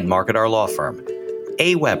and market our law firm.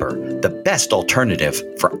 AWeber, the best alternative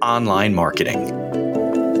for online marketing.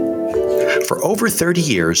 For over 30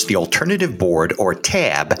 years, the Alternative Board, or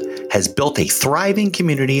TAB, has built a thriving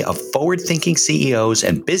community of forward-thinking CEOs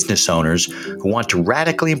and business owners who want to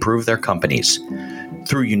radically improve their companies.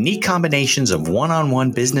 Through unique combinations of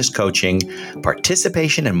one-on-one business coaching,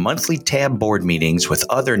 participation in monthly TAB board meetings with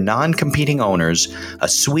other non-competing owners, a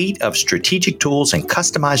suite of strategic tools, and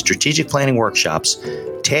customized strategic planning workshops,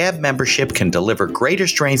 TAB membership can deliver greater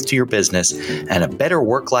strength to your business and a better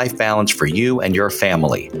work-life balance for you and your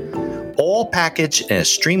family. All packaged in a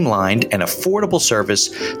streamlined and affordable service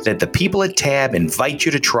that the people at TAB invite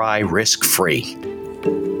you to try risk-free.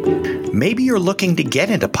 Maybe you're looking to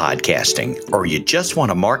get into podcasting, or you just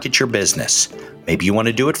want to market your business. Maybe you want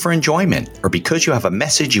to do it for enjoyment, or because you have a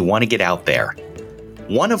message you want to get out there.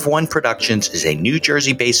 One of One Productions is a New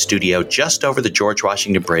Jersey-based studio just over the George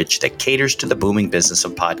Washington Bridge that caters to the booming business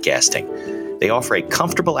of podcasting. They offer a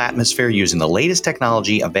comfortable atmosphere using the latest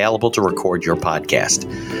technology available to record your podcast.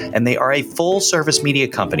 And they are a full-service media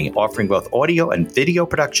company offering both audio and video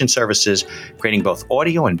production services, creating both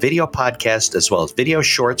audio and video podcasts as well as video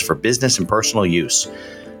shorts for business and personal use.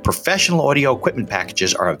 Professional audio equipment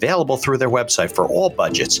packages are available through their website for all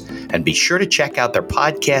budgets, and be sure to check out their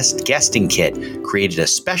podcast guesting kit, created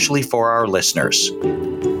especially for our listeners.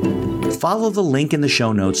 Follow the link in the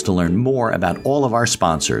show notes to learn more about all of our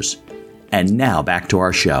sponsors. And now back to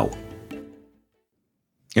our show.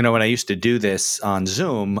 You know, when I used to do this on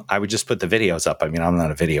Zoom, I would just put the videos up. I mean, I'm not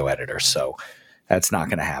a video editor, so that's not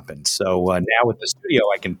going to happen. So now with the studio,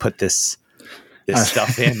 I can put this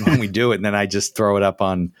stuff in when we do it, and then I just throw it up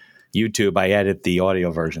on YouTube. I edit the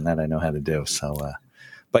audio version. That I know how to do. So,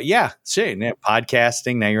 but yeah, see,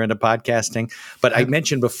 podcasting. Now you're into podcasting. But I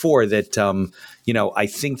mentioned before that, I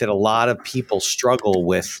think that a lot of people struggle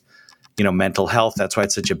with, mental health. That's why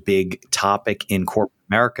it's such a big topic in corporate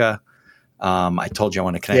America. I told you I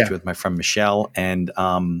want to connect you with my friend Michelle, and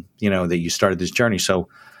that you started this journey. So,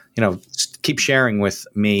 keep sharing with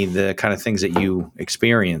me the kind of things that you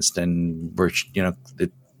experienced and were,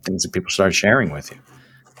 the things that people started sharing with you.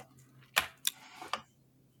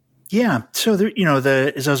 Yeah. So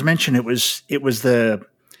as I was mentioning, it was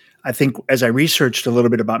I think as I researched a little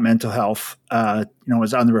bit about mental health,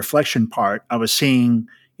 was on the reflection part, I was seeing,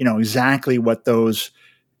 exactly what those,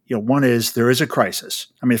 one is there is a crisis.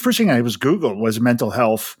 I mean, the first thing I was Googled was mental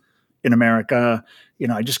health in America.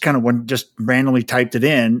 I just kind of just randomly typed it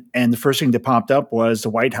in, and the first thing that popped up was the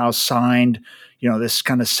White House signed, this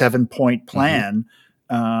kind of 7-point plan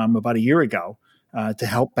about a year ago to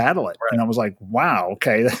help battle it. Right. And I was like, wow,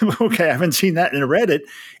 okay, okay, I haven't seen that, and I read it,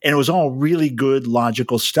 and it was all really good,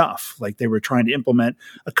 logical stuff. Like they were trying to implement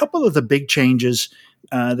a couple of the big changes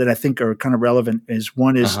that I think are kind of relevant.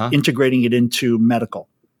 One is integrating it into medical.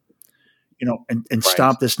 And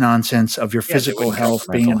stop this nonsense of your physical health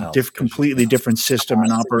being a completely different system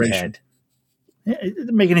and operation. It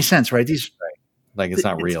doesn't make any sense, right? Like it's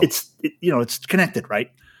not real. It's connected,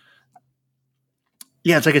 right?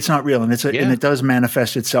 Yeah, it's like it's not real, and and it does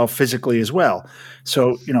manifest itself physically as well.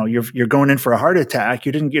 So you're going in for a heart attack.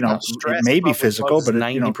 You didn't, it may be physical, but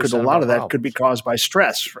because a lot of that could be caused by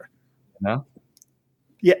stress.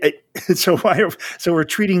 Yeah. So we're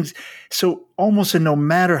treating, so almost no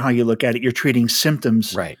matter how you look at it, you're treating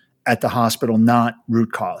symptoms at the hospital, not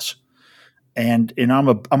root cause. And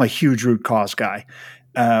I'm a huge root cause guy.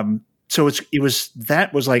 So that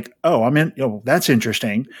was like, oh, I'm in, that's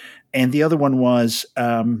interesting. And the other one was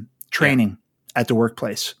training at the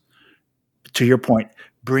workplace. To your point,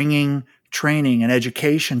 bringing training and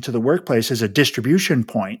education to the workplace as a distribution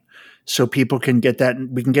point. So people can get that,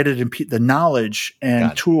 we can get it in the knowledge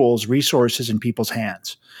and tools, resources in people's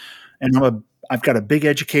hands. And I've got a big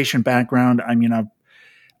education background. I mean,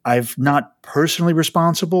 I've not personally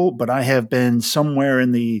responsible, but I have been somewhere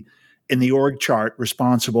in the org chart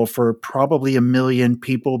responsible for probably 1 million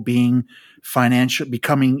people being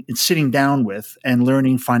sitting down with and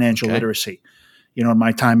learning financial literacy, in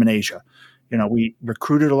my time in Asia. We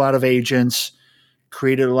recruited a lot of agents,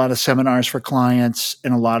 created a lot of seminars for clients,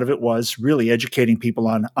 and a lot of it was really educating people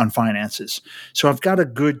on finances. So I've got a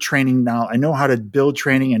good training now. I know how to build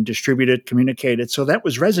training and distribute it, communicate it. So that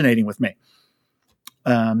was resonating with me.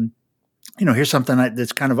 Here's something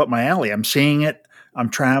that's kind of up my alley. I'm seeing it. I'm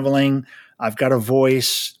traveling. I've got a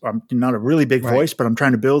voice. I'm not a really big voice, but I'm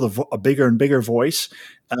trying to build a bigger and bigger voice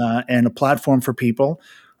and a platform for people.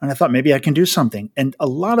 And I thought maybe I can do something. And a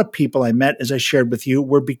lot of people I met, as I shared with you,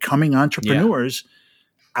 were becoming entrepreneurs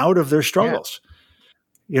out of their struggles.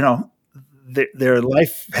 Their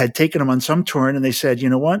life had taken them on some turn, and they said, you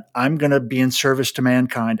know what? I'm going to be in service to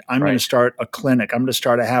mankind. I'm going to start a clinic. I'm going to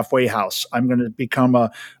start a halfway house. I'm going to become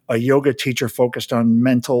a yoga teacher focused on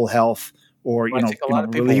mental health, or a lot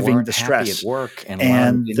of people relieving the stress at work,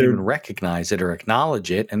 and didn't even recognize it or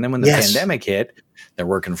acknowledge it. And then when the pandemic hit, they're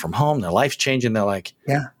working from home. Their life's changing. They're like,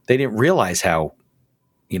 they didn't realize how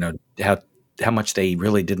much they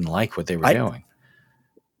really didn't like what they were doing.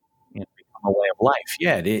 A way of life.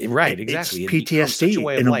 Yeah, exactly. It's PTSD. Such a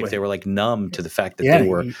way of life. They were like numb to the fact that they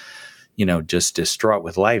were, just distraught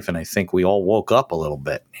with life. And I think we all woke up a little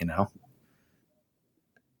bit,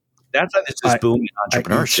 That's why this is booming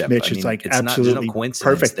entrepreneurship. It's like absolutely there's no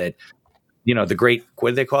coincidence that, the great, what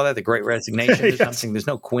do they call that? The great resignation or something. There's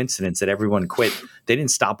no coincidence that everyone quit. They didn't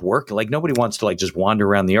stop working. Like nobody wants to just wander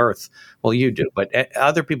around the earth. Well, you do, but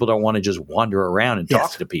other people don't want to just wander around and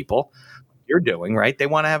talk to people. you're doing, right? They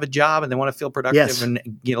want to have a job and they want to feel productive and,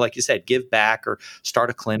 like you said, give back or start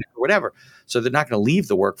a clinic or whatever. So they're not going to leave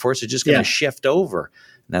the workforce. They're just going to shift over.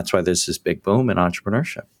 And that's why there's this big boom in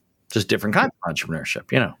entrepreneurship. Just different kinds of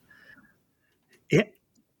entrepreneurship, Yeah.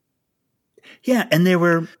 Yeah. And they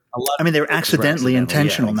were accidentally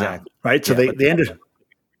intentional now, right? So they ended.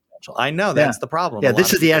 I know that's the problem. Yeah.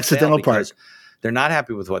 This is the accidental part. They're not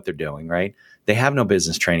happy with what they're doing, right? They have no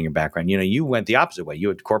business training or background. You went the opposite way. You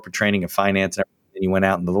had corporate training and finance and everything, and you went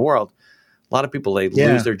out into the world. A lot of people, they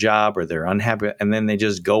lose their job or they're unhappy, and then they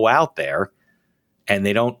just go out there and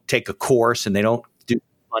they don't take a course and they don't do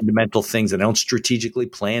fundamental things. They don't strategically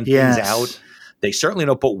plan things out. They certainly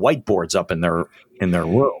don't put whiteboards up in their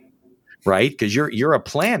room, right? Because you're a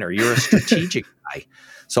planner, you're a strategic guy.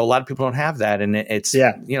 So a lot of people don't have that, and it's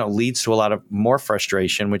leads to a lot of more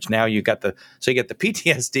frustration. Which now you get the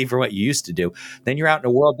PTSD for what you used to do. Then you're out in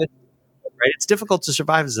the world, right? It's difficult to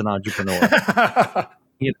survive as an entrepreneur.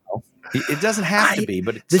 It doesn't have to be,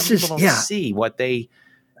 but some people don't see what the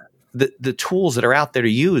tools that are out there to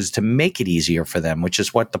use to make it easier for them, which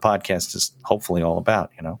is what the podcast is hopefully all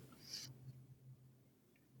about.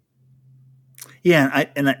 Yeah,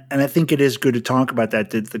 and I think it is good to talk about that.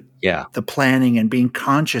 The planning and being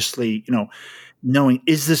consciously, knowing,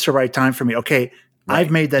 is this the right time for me? Okay, right. I've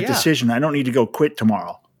made that decision. I don't need to go quit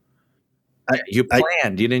tomorrow. You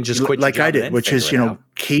planned. You didn't just quit like your job I did, which is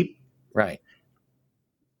keep right.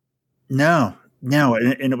 No,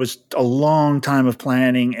 and it was a long time of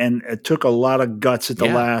planning, and it took a lot of guts at the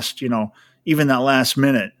last, even that last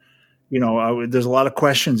minute. There's a lot of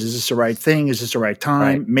questions. Is this the right thing? Is this the right time?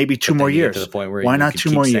 Right. Maybe 2 more years. To the point where why not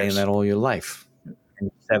 2 more years? Saying that all your life.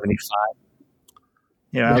 75.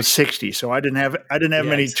 Yeah, I was 60, so I didn't have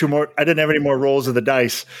any more rolls of the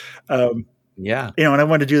dice. And I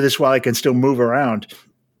wanted to do this while I can still move around.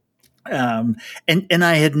 And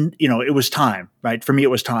I had, it was time, right? For me, it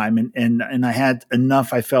was time, and I had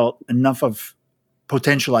enough. I felt enough of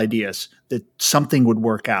potential ideas that something would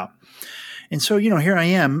work out. And so, here I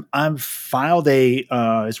am. I've filed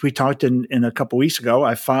as we talked in a couple weeks ago,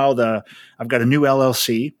 I've got a new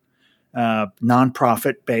LLC,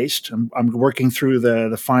 nonprofit based. I'm working through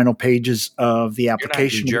the final pages of the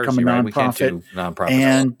application to become a nonprofit,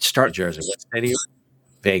 and start. New Jersey. What state are you?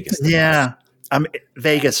 Vegas. Yeah, I'm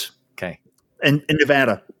Vegas. Okay. In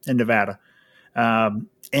Nevada.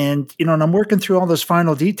 And I'm working through all those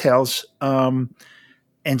final details, and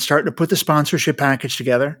starting to put the sponsorship package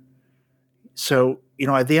together. So,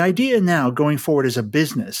 the idea now going forward as a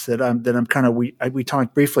business that I'm kind of, we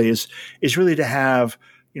talked briefly is really to have,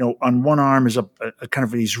 on one arm is a kind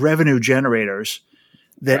of these revenue generators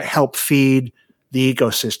that help feed the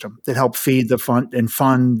ecosystem, that help feed the fund and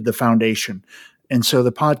fund the foundation. And so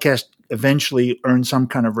the podcast eventually earns some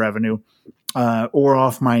kind of revenue, or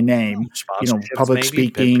off my name, public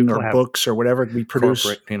speaking or books or whatever we produce,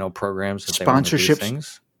 programs, that sponsorships.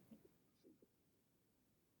 Things.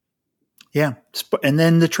 Yeah. And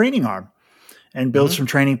then the training arm, and build some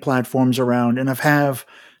training platforms around. And I've have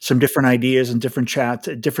some different ideas and different chats,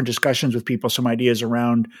 different discussions with people, some ideas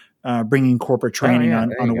around bringing corporate training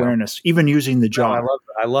on awareness, even using the jar.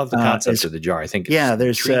 I love the concept of the jar. I think it's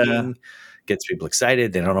intriguing, gets people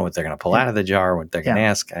excited. They don't know what they're going to pull out of the jar, what they're going to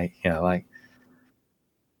ask.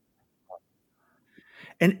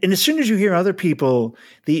 And as soon as you hear other people,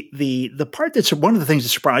 the part that's one of the things that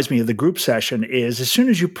surprised me of the group session is, as soon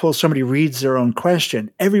as you pull somebody reads their own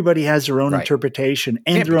question, everybody has their own interpretation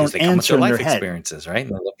and their own answer in their head. Experiences, right?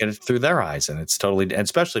 And they look at it through their eyes, and it's totally. And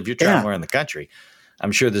especially if you're traveling around the country,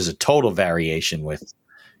 I'm sure there's a total variation with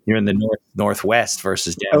you're in the northwest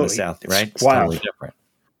versus down in the south, right? It's totally different.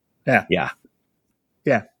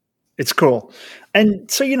 Yeah, it's cool.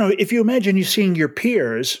 And so if you imagine you seeing your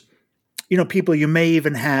peers. People you may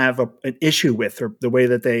even have an issue with, or the way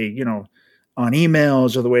that they, on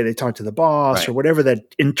emails, or the way they talk to the boss, or whatever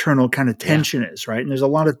that internal kind of tension is, right? And there's a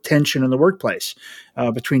lot of tension in the workplace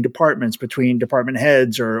between departments, between department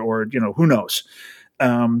heads, or who knows.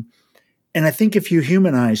 And I think if you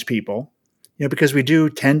humanize people, because we do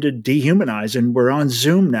tend to dehumanize, and we're on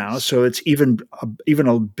Zoom now, so it's even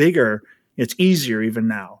a bigger. It's easier even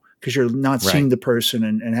now because you're not seeing the person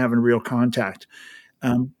and having real contact.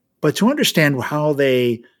 But to understand how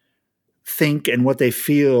they think and what they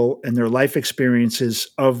feel and their life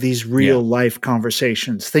experiences of these real life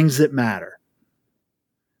conversations, things that matter,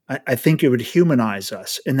 I think it would humanize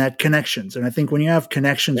us in that connections. And I think when you have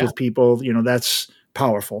connections with people, that's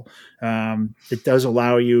powerful. It does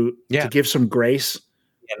allow you to give some grace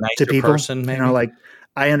to people. Person, maybe. Like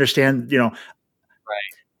I understand,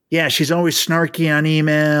 Yeah, she's always snarky on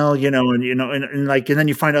email, and then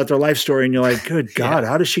you find out their life story, and you're like, "Good God,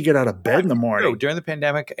 how does she get out of bed in the morning?" During the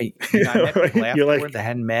pandemic, I met people Right? You're afterward like, that I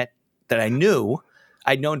hadn't met, that I knew.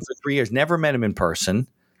 I'd known for 3 years, never met him in person.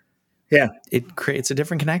 yeah, It creates a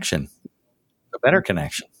different connection, a better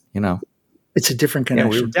connection. it's a different Yeah,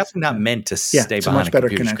 connection. we were definitely not meant to stay it's a behind much a better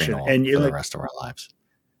computer connection. screen And for you're the like, rest of our lives.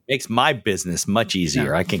 Makes my business much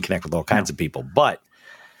easier. I can connect with all kinds of people, but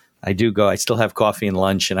I still have coffee and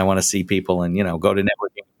lunch, and I want to see people and, go to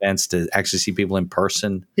networking events to actually see people in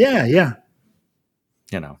person. yeah. Yeah.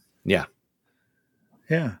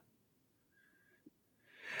 Yeah.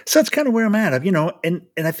 So that's kind of where I'm at. And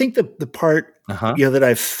I think the part that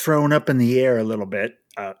I've thrown up in the air a little bit,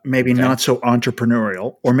 maybe not so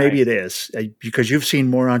entrepreneurial, or maybe it is, because you've seen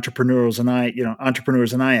more entrepreneurs than I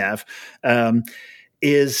have,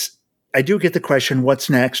 is I do get the question, what's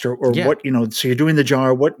next, or what, so you're doing the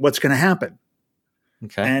jar, what's going to happen?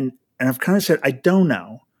 Okay. And I've kind of said, I don't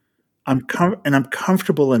know. I'm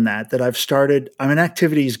comfortable in that I've started, I'm an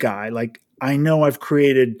activities guy. Like, I know I've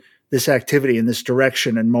created this activity in this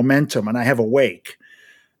direction and momentum, and I have a wake,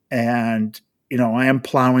 and, I am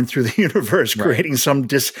plowing through the universe, creating some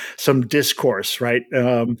discourse. Right.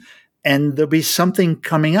 And there'll be something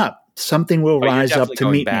coming up, something will rise up to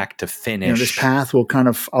meet back me. To finish. This path will kind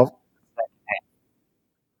of,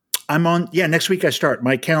 I'm on. Yeah, next week I start.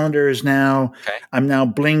 My calendar is now. Okay. I'm now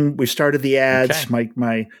bling. We started the ads.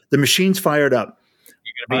 Okay. The machine's fired up.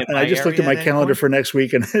 And I just looked at my calendar for next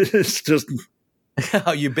week, and it's just.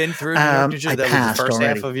 Oh, you've been through New York, New Jersey? That was the first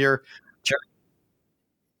half of your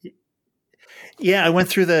journey. Yeah, I went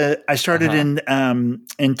through I started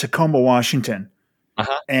in Tacoma, Washington,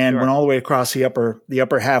 and went all the way across the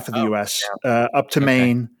upper half of the U.S. Up to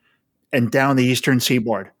Maine, and down the eastern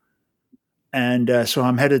seaboard. And so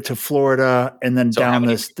I'm headed to Florida, and then down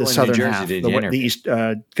the southern half, the east,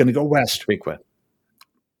 going to go west. Speak with.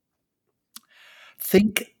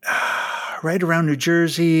 Think right around New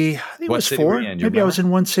Jersy. I think it was 4. Maybe I was in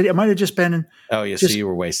one city. I might have just been in. Oh, yeah. So you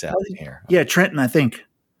were way south here. Yeah, Trenton, I think.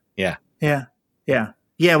 Yeah. Yeah.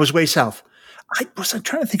 It was way south. I'm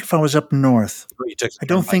trying to think if I was up north. I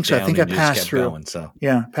don't think so. I think I passed through.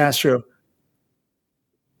 Yeah, passed through.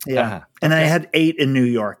 Yeah. And I had 8 in New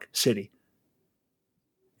York City.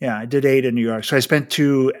 Yeah, I did 8 in New York. So I spent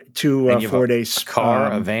two 4 days. A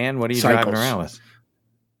car, a van? What are you driving around with?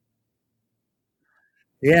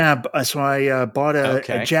 Yeah, so I bought a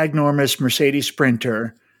Jagnormous Mercedes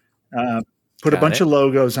Sprinter, put a bunch of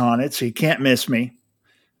logos on it, so you can't miss me.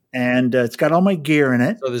 And it's got all my gear in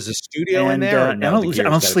it. So there's a studio in there? I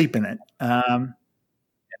don't sleep in it.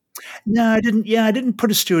 No, I didn't. Yeah, I didn't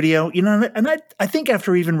put a studio. And I think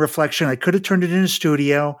after even reflection, I could have turned it into a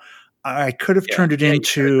studio. I could have turned it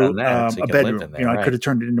into a bedroom. I could have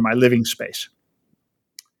turned it into my living space.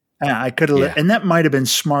 I could have, and that might have been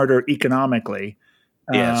smarter economically.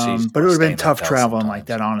 But it would have been tough traveling like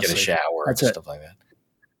that, honestly. Get a shower and stuff like that.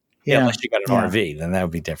 Yeah, unless you got an RV, then that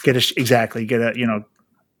would be different.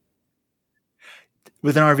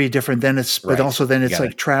 With an RV different, then it's, but also then it's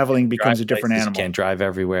like traveling becomes a different animal. You can't drive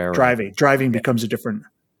everywhere. Driving becomes a different.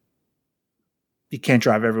 You can't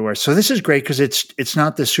drive everywhere. So this is great because it's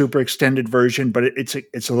not the super extended version, but it's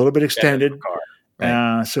a little bit extended.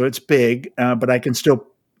 So it's big, but I can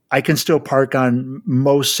still park on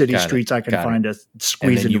most city streets I can find to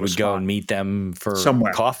squeeze into a spot. You would go and meet them for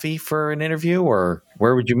somewhere. Coffee for an interview, or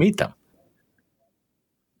where would you meet them?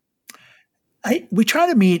 We try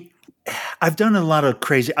to meet. I've done a lot of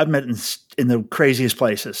crazy. I've met in the craziest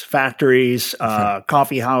places: factories,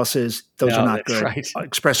 coffee houses. Those are not good. Right.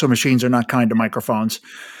 Espresso machines are not kind to microphones.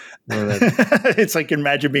 It's like,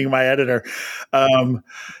 imagine being my editor.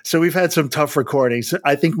 So we've had some tough recordings.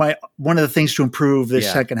 I think one of the things to improve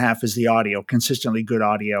this second half is the audio, consistently good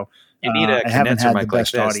audio. You need I haven't had the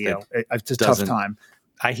best audio. It's a tough time.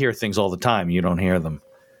 I hear things all the time. You don't hear them.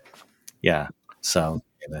 Yeah. So.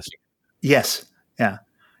 Yes. Yeah.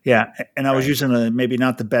 Yeah. And I was using maybe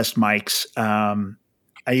not the best mics.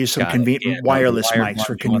 I use some wireless mics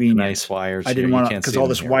for convenience. Nice wires. I didn't want to, because all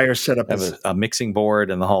this wire setup is a mixing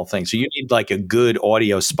board and the whole thing. So you need like a good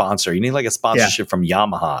audio sponsor. You need like a sponsorship from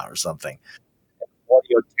Yamaha or something.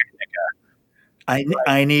 Audio Technica.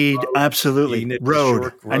 I need absolutely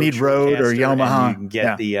Rode. I need Rode or Yamaha. You can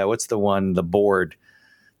get the what's the one, the board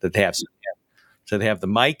that they have. So they have the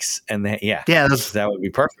mics and that would be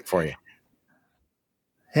perfect for you.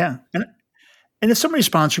 Yeah. And if somebody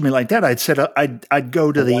sponsored me like that, I'd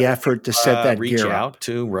go to the effort to set that reach gear up. Out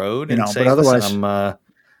to Rode and say, but otherwise, I'm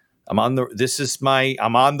on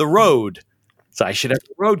the road, so I should have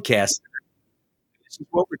a roadcaster. This is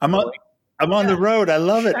what we're doing. I'm on the road. I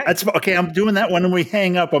love it. That's okay. I'm doing that when we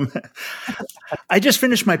hang up. I just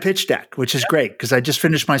finished my pitch deck, which is great because I just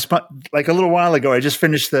finished like a little while ago. I just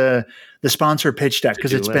finished the sponsor pitch deck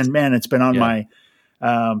because it's been on my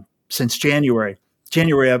since January.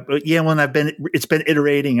 It's been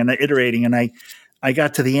iterating, and I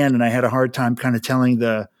got to the end, and I had a hard time kind of telling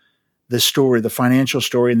the story, the financial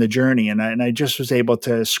story, and the journey, and I just was able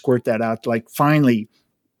to squirt that out, like finally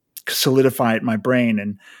solidify it in my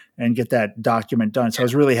brain and get that document done. So I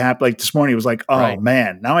was really happy. Like this morning, it was like, oh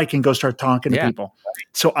man, now I can go start talking to people.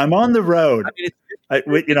 So I'm on the road. I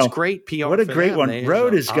mean, it's great PR. What a great one.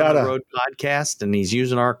 Road has got a road podcast, and he's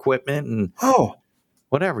using our equipment and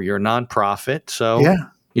whatever. You're a nonprofit, so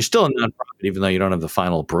you're still a nonprofit, even though you don't have the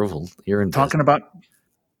final approval. You're in talking about.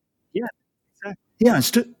 Yeah,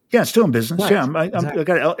 exactly. Yeah, it's still in business. Right. Yeah, I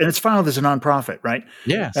got and it's filed as a nonprofit, right?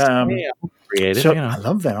 Yes. Creative. So I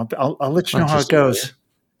love that. I'll let you know how it goes.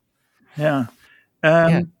 Yeah.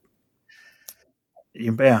 I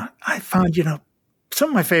found, some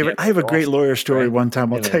of my favorite. I have a great lawyer story one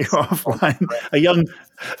time. I'll tell you offline. A young.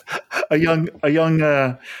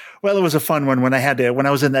 Well, it was a fun one when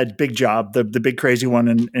I was in that big job, the big crazy one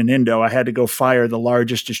in Indo. I had to go fire the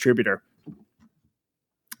largest distributor,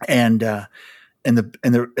 and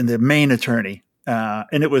the main attorney.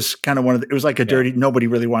 And it was kind of it was like a dirty, nobody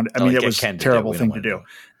really wanted, it was a terrible thing to do.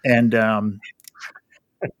 And,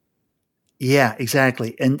 yeah,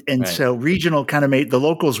 exactly. And so regional kind of made, the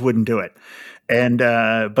locals wouldn't do it. And,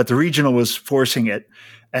 but the regional was forcing it.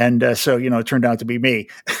 And, so, it turned out to be me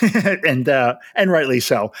and rightly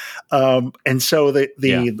so. And so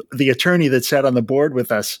the attorney that sat on the board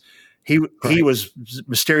with us, he was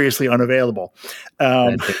mysteriously unavailable.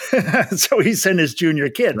 So he sent his junior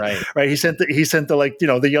kid, right? He sent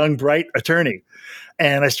the young, bright attorney.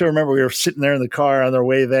 And I still remember we were sitting there in the car on our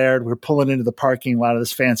way there. We were pulling into the parking lot of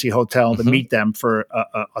this fancy hotel to meet them for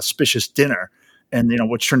a auspicious dinner. And,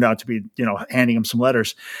 which turned out to be, handing him some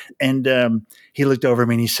letters. And he looked over at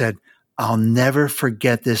me and he said, "I'll never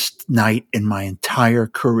forget this night in my entire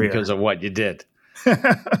career." Because of what you did.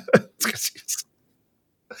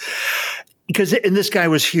 Because this guy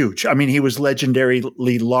was huge. He was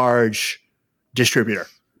legendarily large distributor.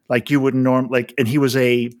 Like you wouldn't and he was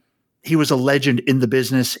a legend in the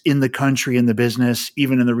business, in the country, in the business,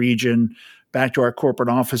 even in the region. Back to our corporate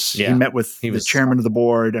office, he met with the chairman of the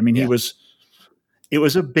board. It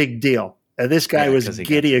was a big deal. This guy was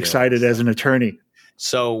giddy excited as an attorney.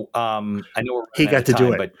 So I know he got to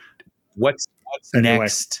do it. But what's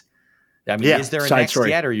next? Is there a next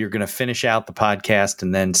story yet, or you're going to finish out the podcast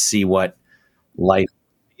and then see what life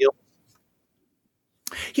feels?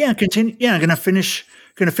 Yeah, continue. Yeah, I'm going to finish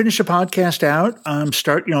the podcast out.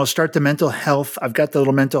 Start the mental health. I've got the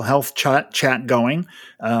little mental health chat going,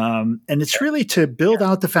 and it's really to build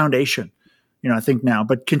out the foundation. I think now,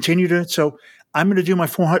 but continue to. So I'm going to do my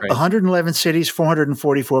 111 cities,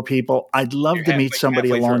 444 people. I'd love to meet somebody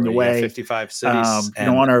along the way. 55 cities.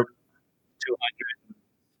 On our 200.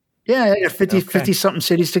 Yeah, I got 50 something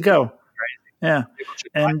cities to go. Yeah.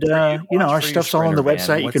 And, our stuff's all on the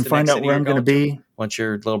website. You can find out where I'm going to be. Once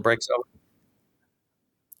your little break's over.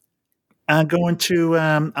 I'm going to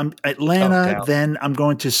Atlanta, then I'm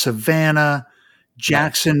going to Savannah,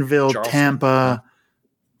 Jacksonville, Tampa,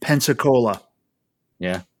 Pensacola.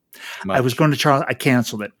 Yeah. I was going to Charlotte. I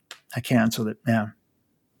canceled it. Yeah.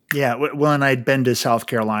 Yeah. Well, and I'd been to South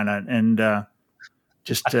Carolina and,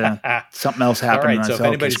 just something else happened. All right. So if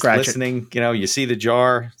anybody's listening, you see the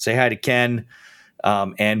jar, say hi to Ken,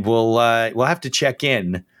 and we'll have to check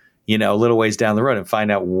in, a little ways down the road and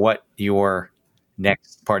find out what your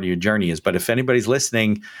next part of your journey is. But if anybody's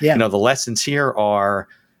listening, the lessons here are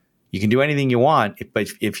you can do anything you want, but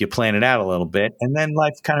if you plan it out a little bit, and then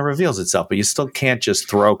life kind of reveals itself. But you still can't just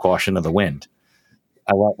throw caution to the wind.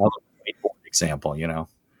 I love a example.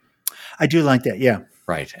 I do like that. Yeah.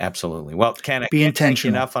 Right. Absolutely. Well, Ken, be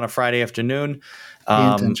intentional enough on a Friday afternoon.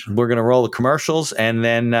 We're going to roll the commercials and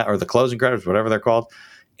then, or the closing credits, whatever they're called.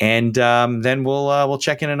 And then we'll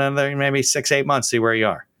check in another maybe 6-8 months, see where you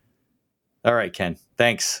are. All right, Ken.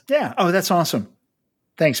 Thanks. Yeah. Oh, that's awesome.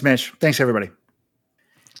 Thanks, Mitch. Thanks, everybody.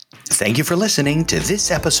 Thank you for listening to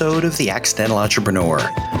this episode of The Accidental Entrepreneur.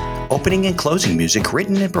 Opening and closing music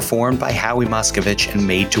written and performed by Howie Moskovich and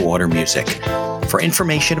made to order music. For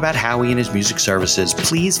information about Howie and his music services,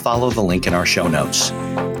 please follow the link in our show notes.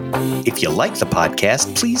 If you like the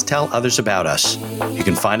podcast, please tell others about us. You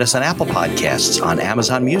can find us on Apple Podcasts, on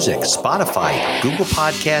Amazon Music, Spotify, Google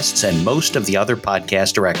Podcasts, and most of the other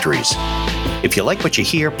podcast directories. If you like what you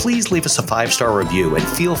hear, please leave us a 5-star review and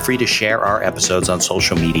feel free to share our episodes on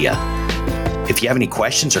social media. If you have any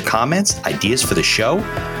questions or comments, ideas for the show,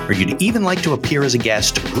 or you'd even like to appear as a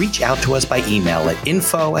guest, reach out to us by email at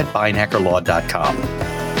info@beinackerlaw.com.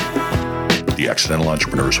 The Accidental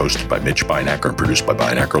Entrepreneur is hosted by Mitch Beinacker and produced by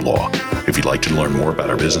Beinacker Law. If you'd like to learn more about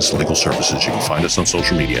our business and legal services, you can find us on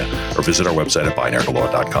social media or visit our website at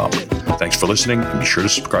beinackerlaw.com. Thanks for listening, and be sure to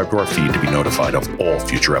subscribe to our feed to be notified of all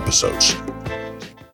future episodes.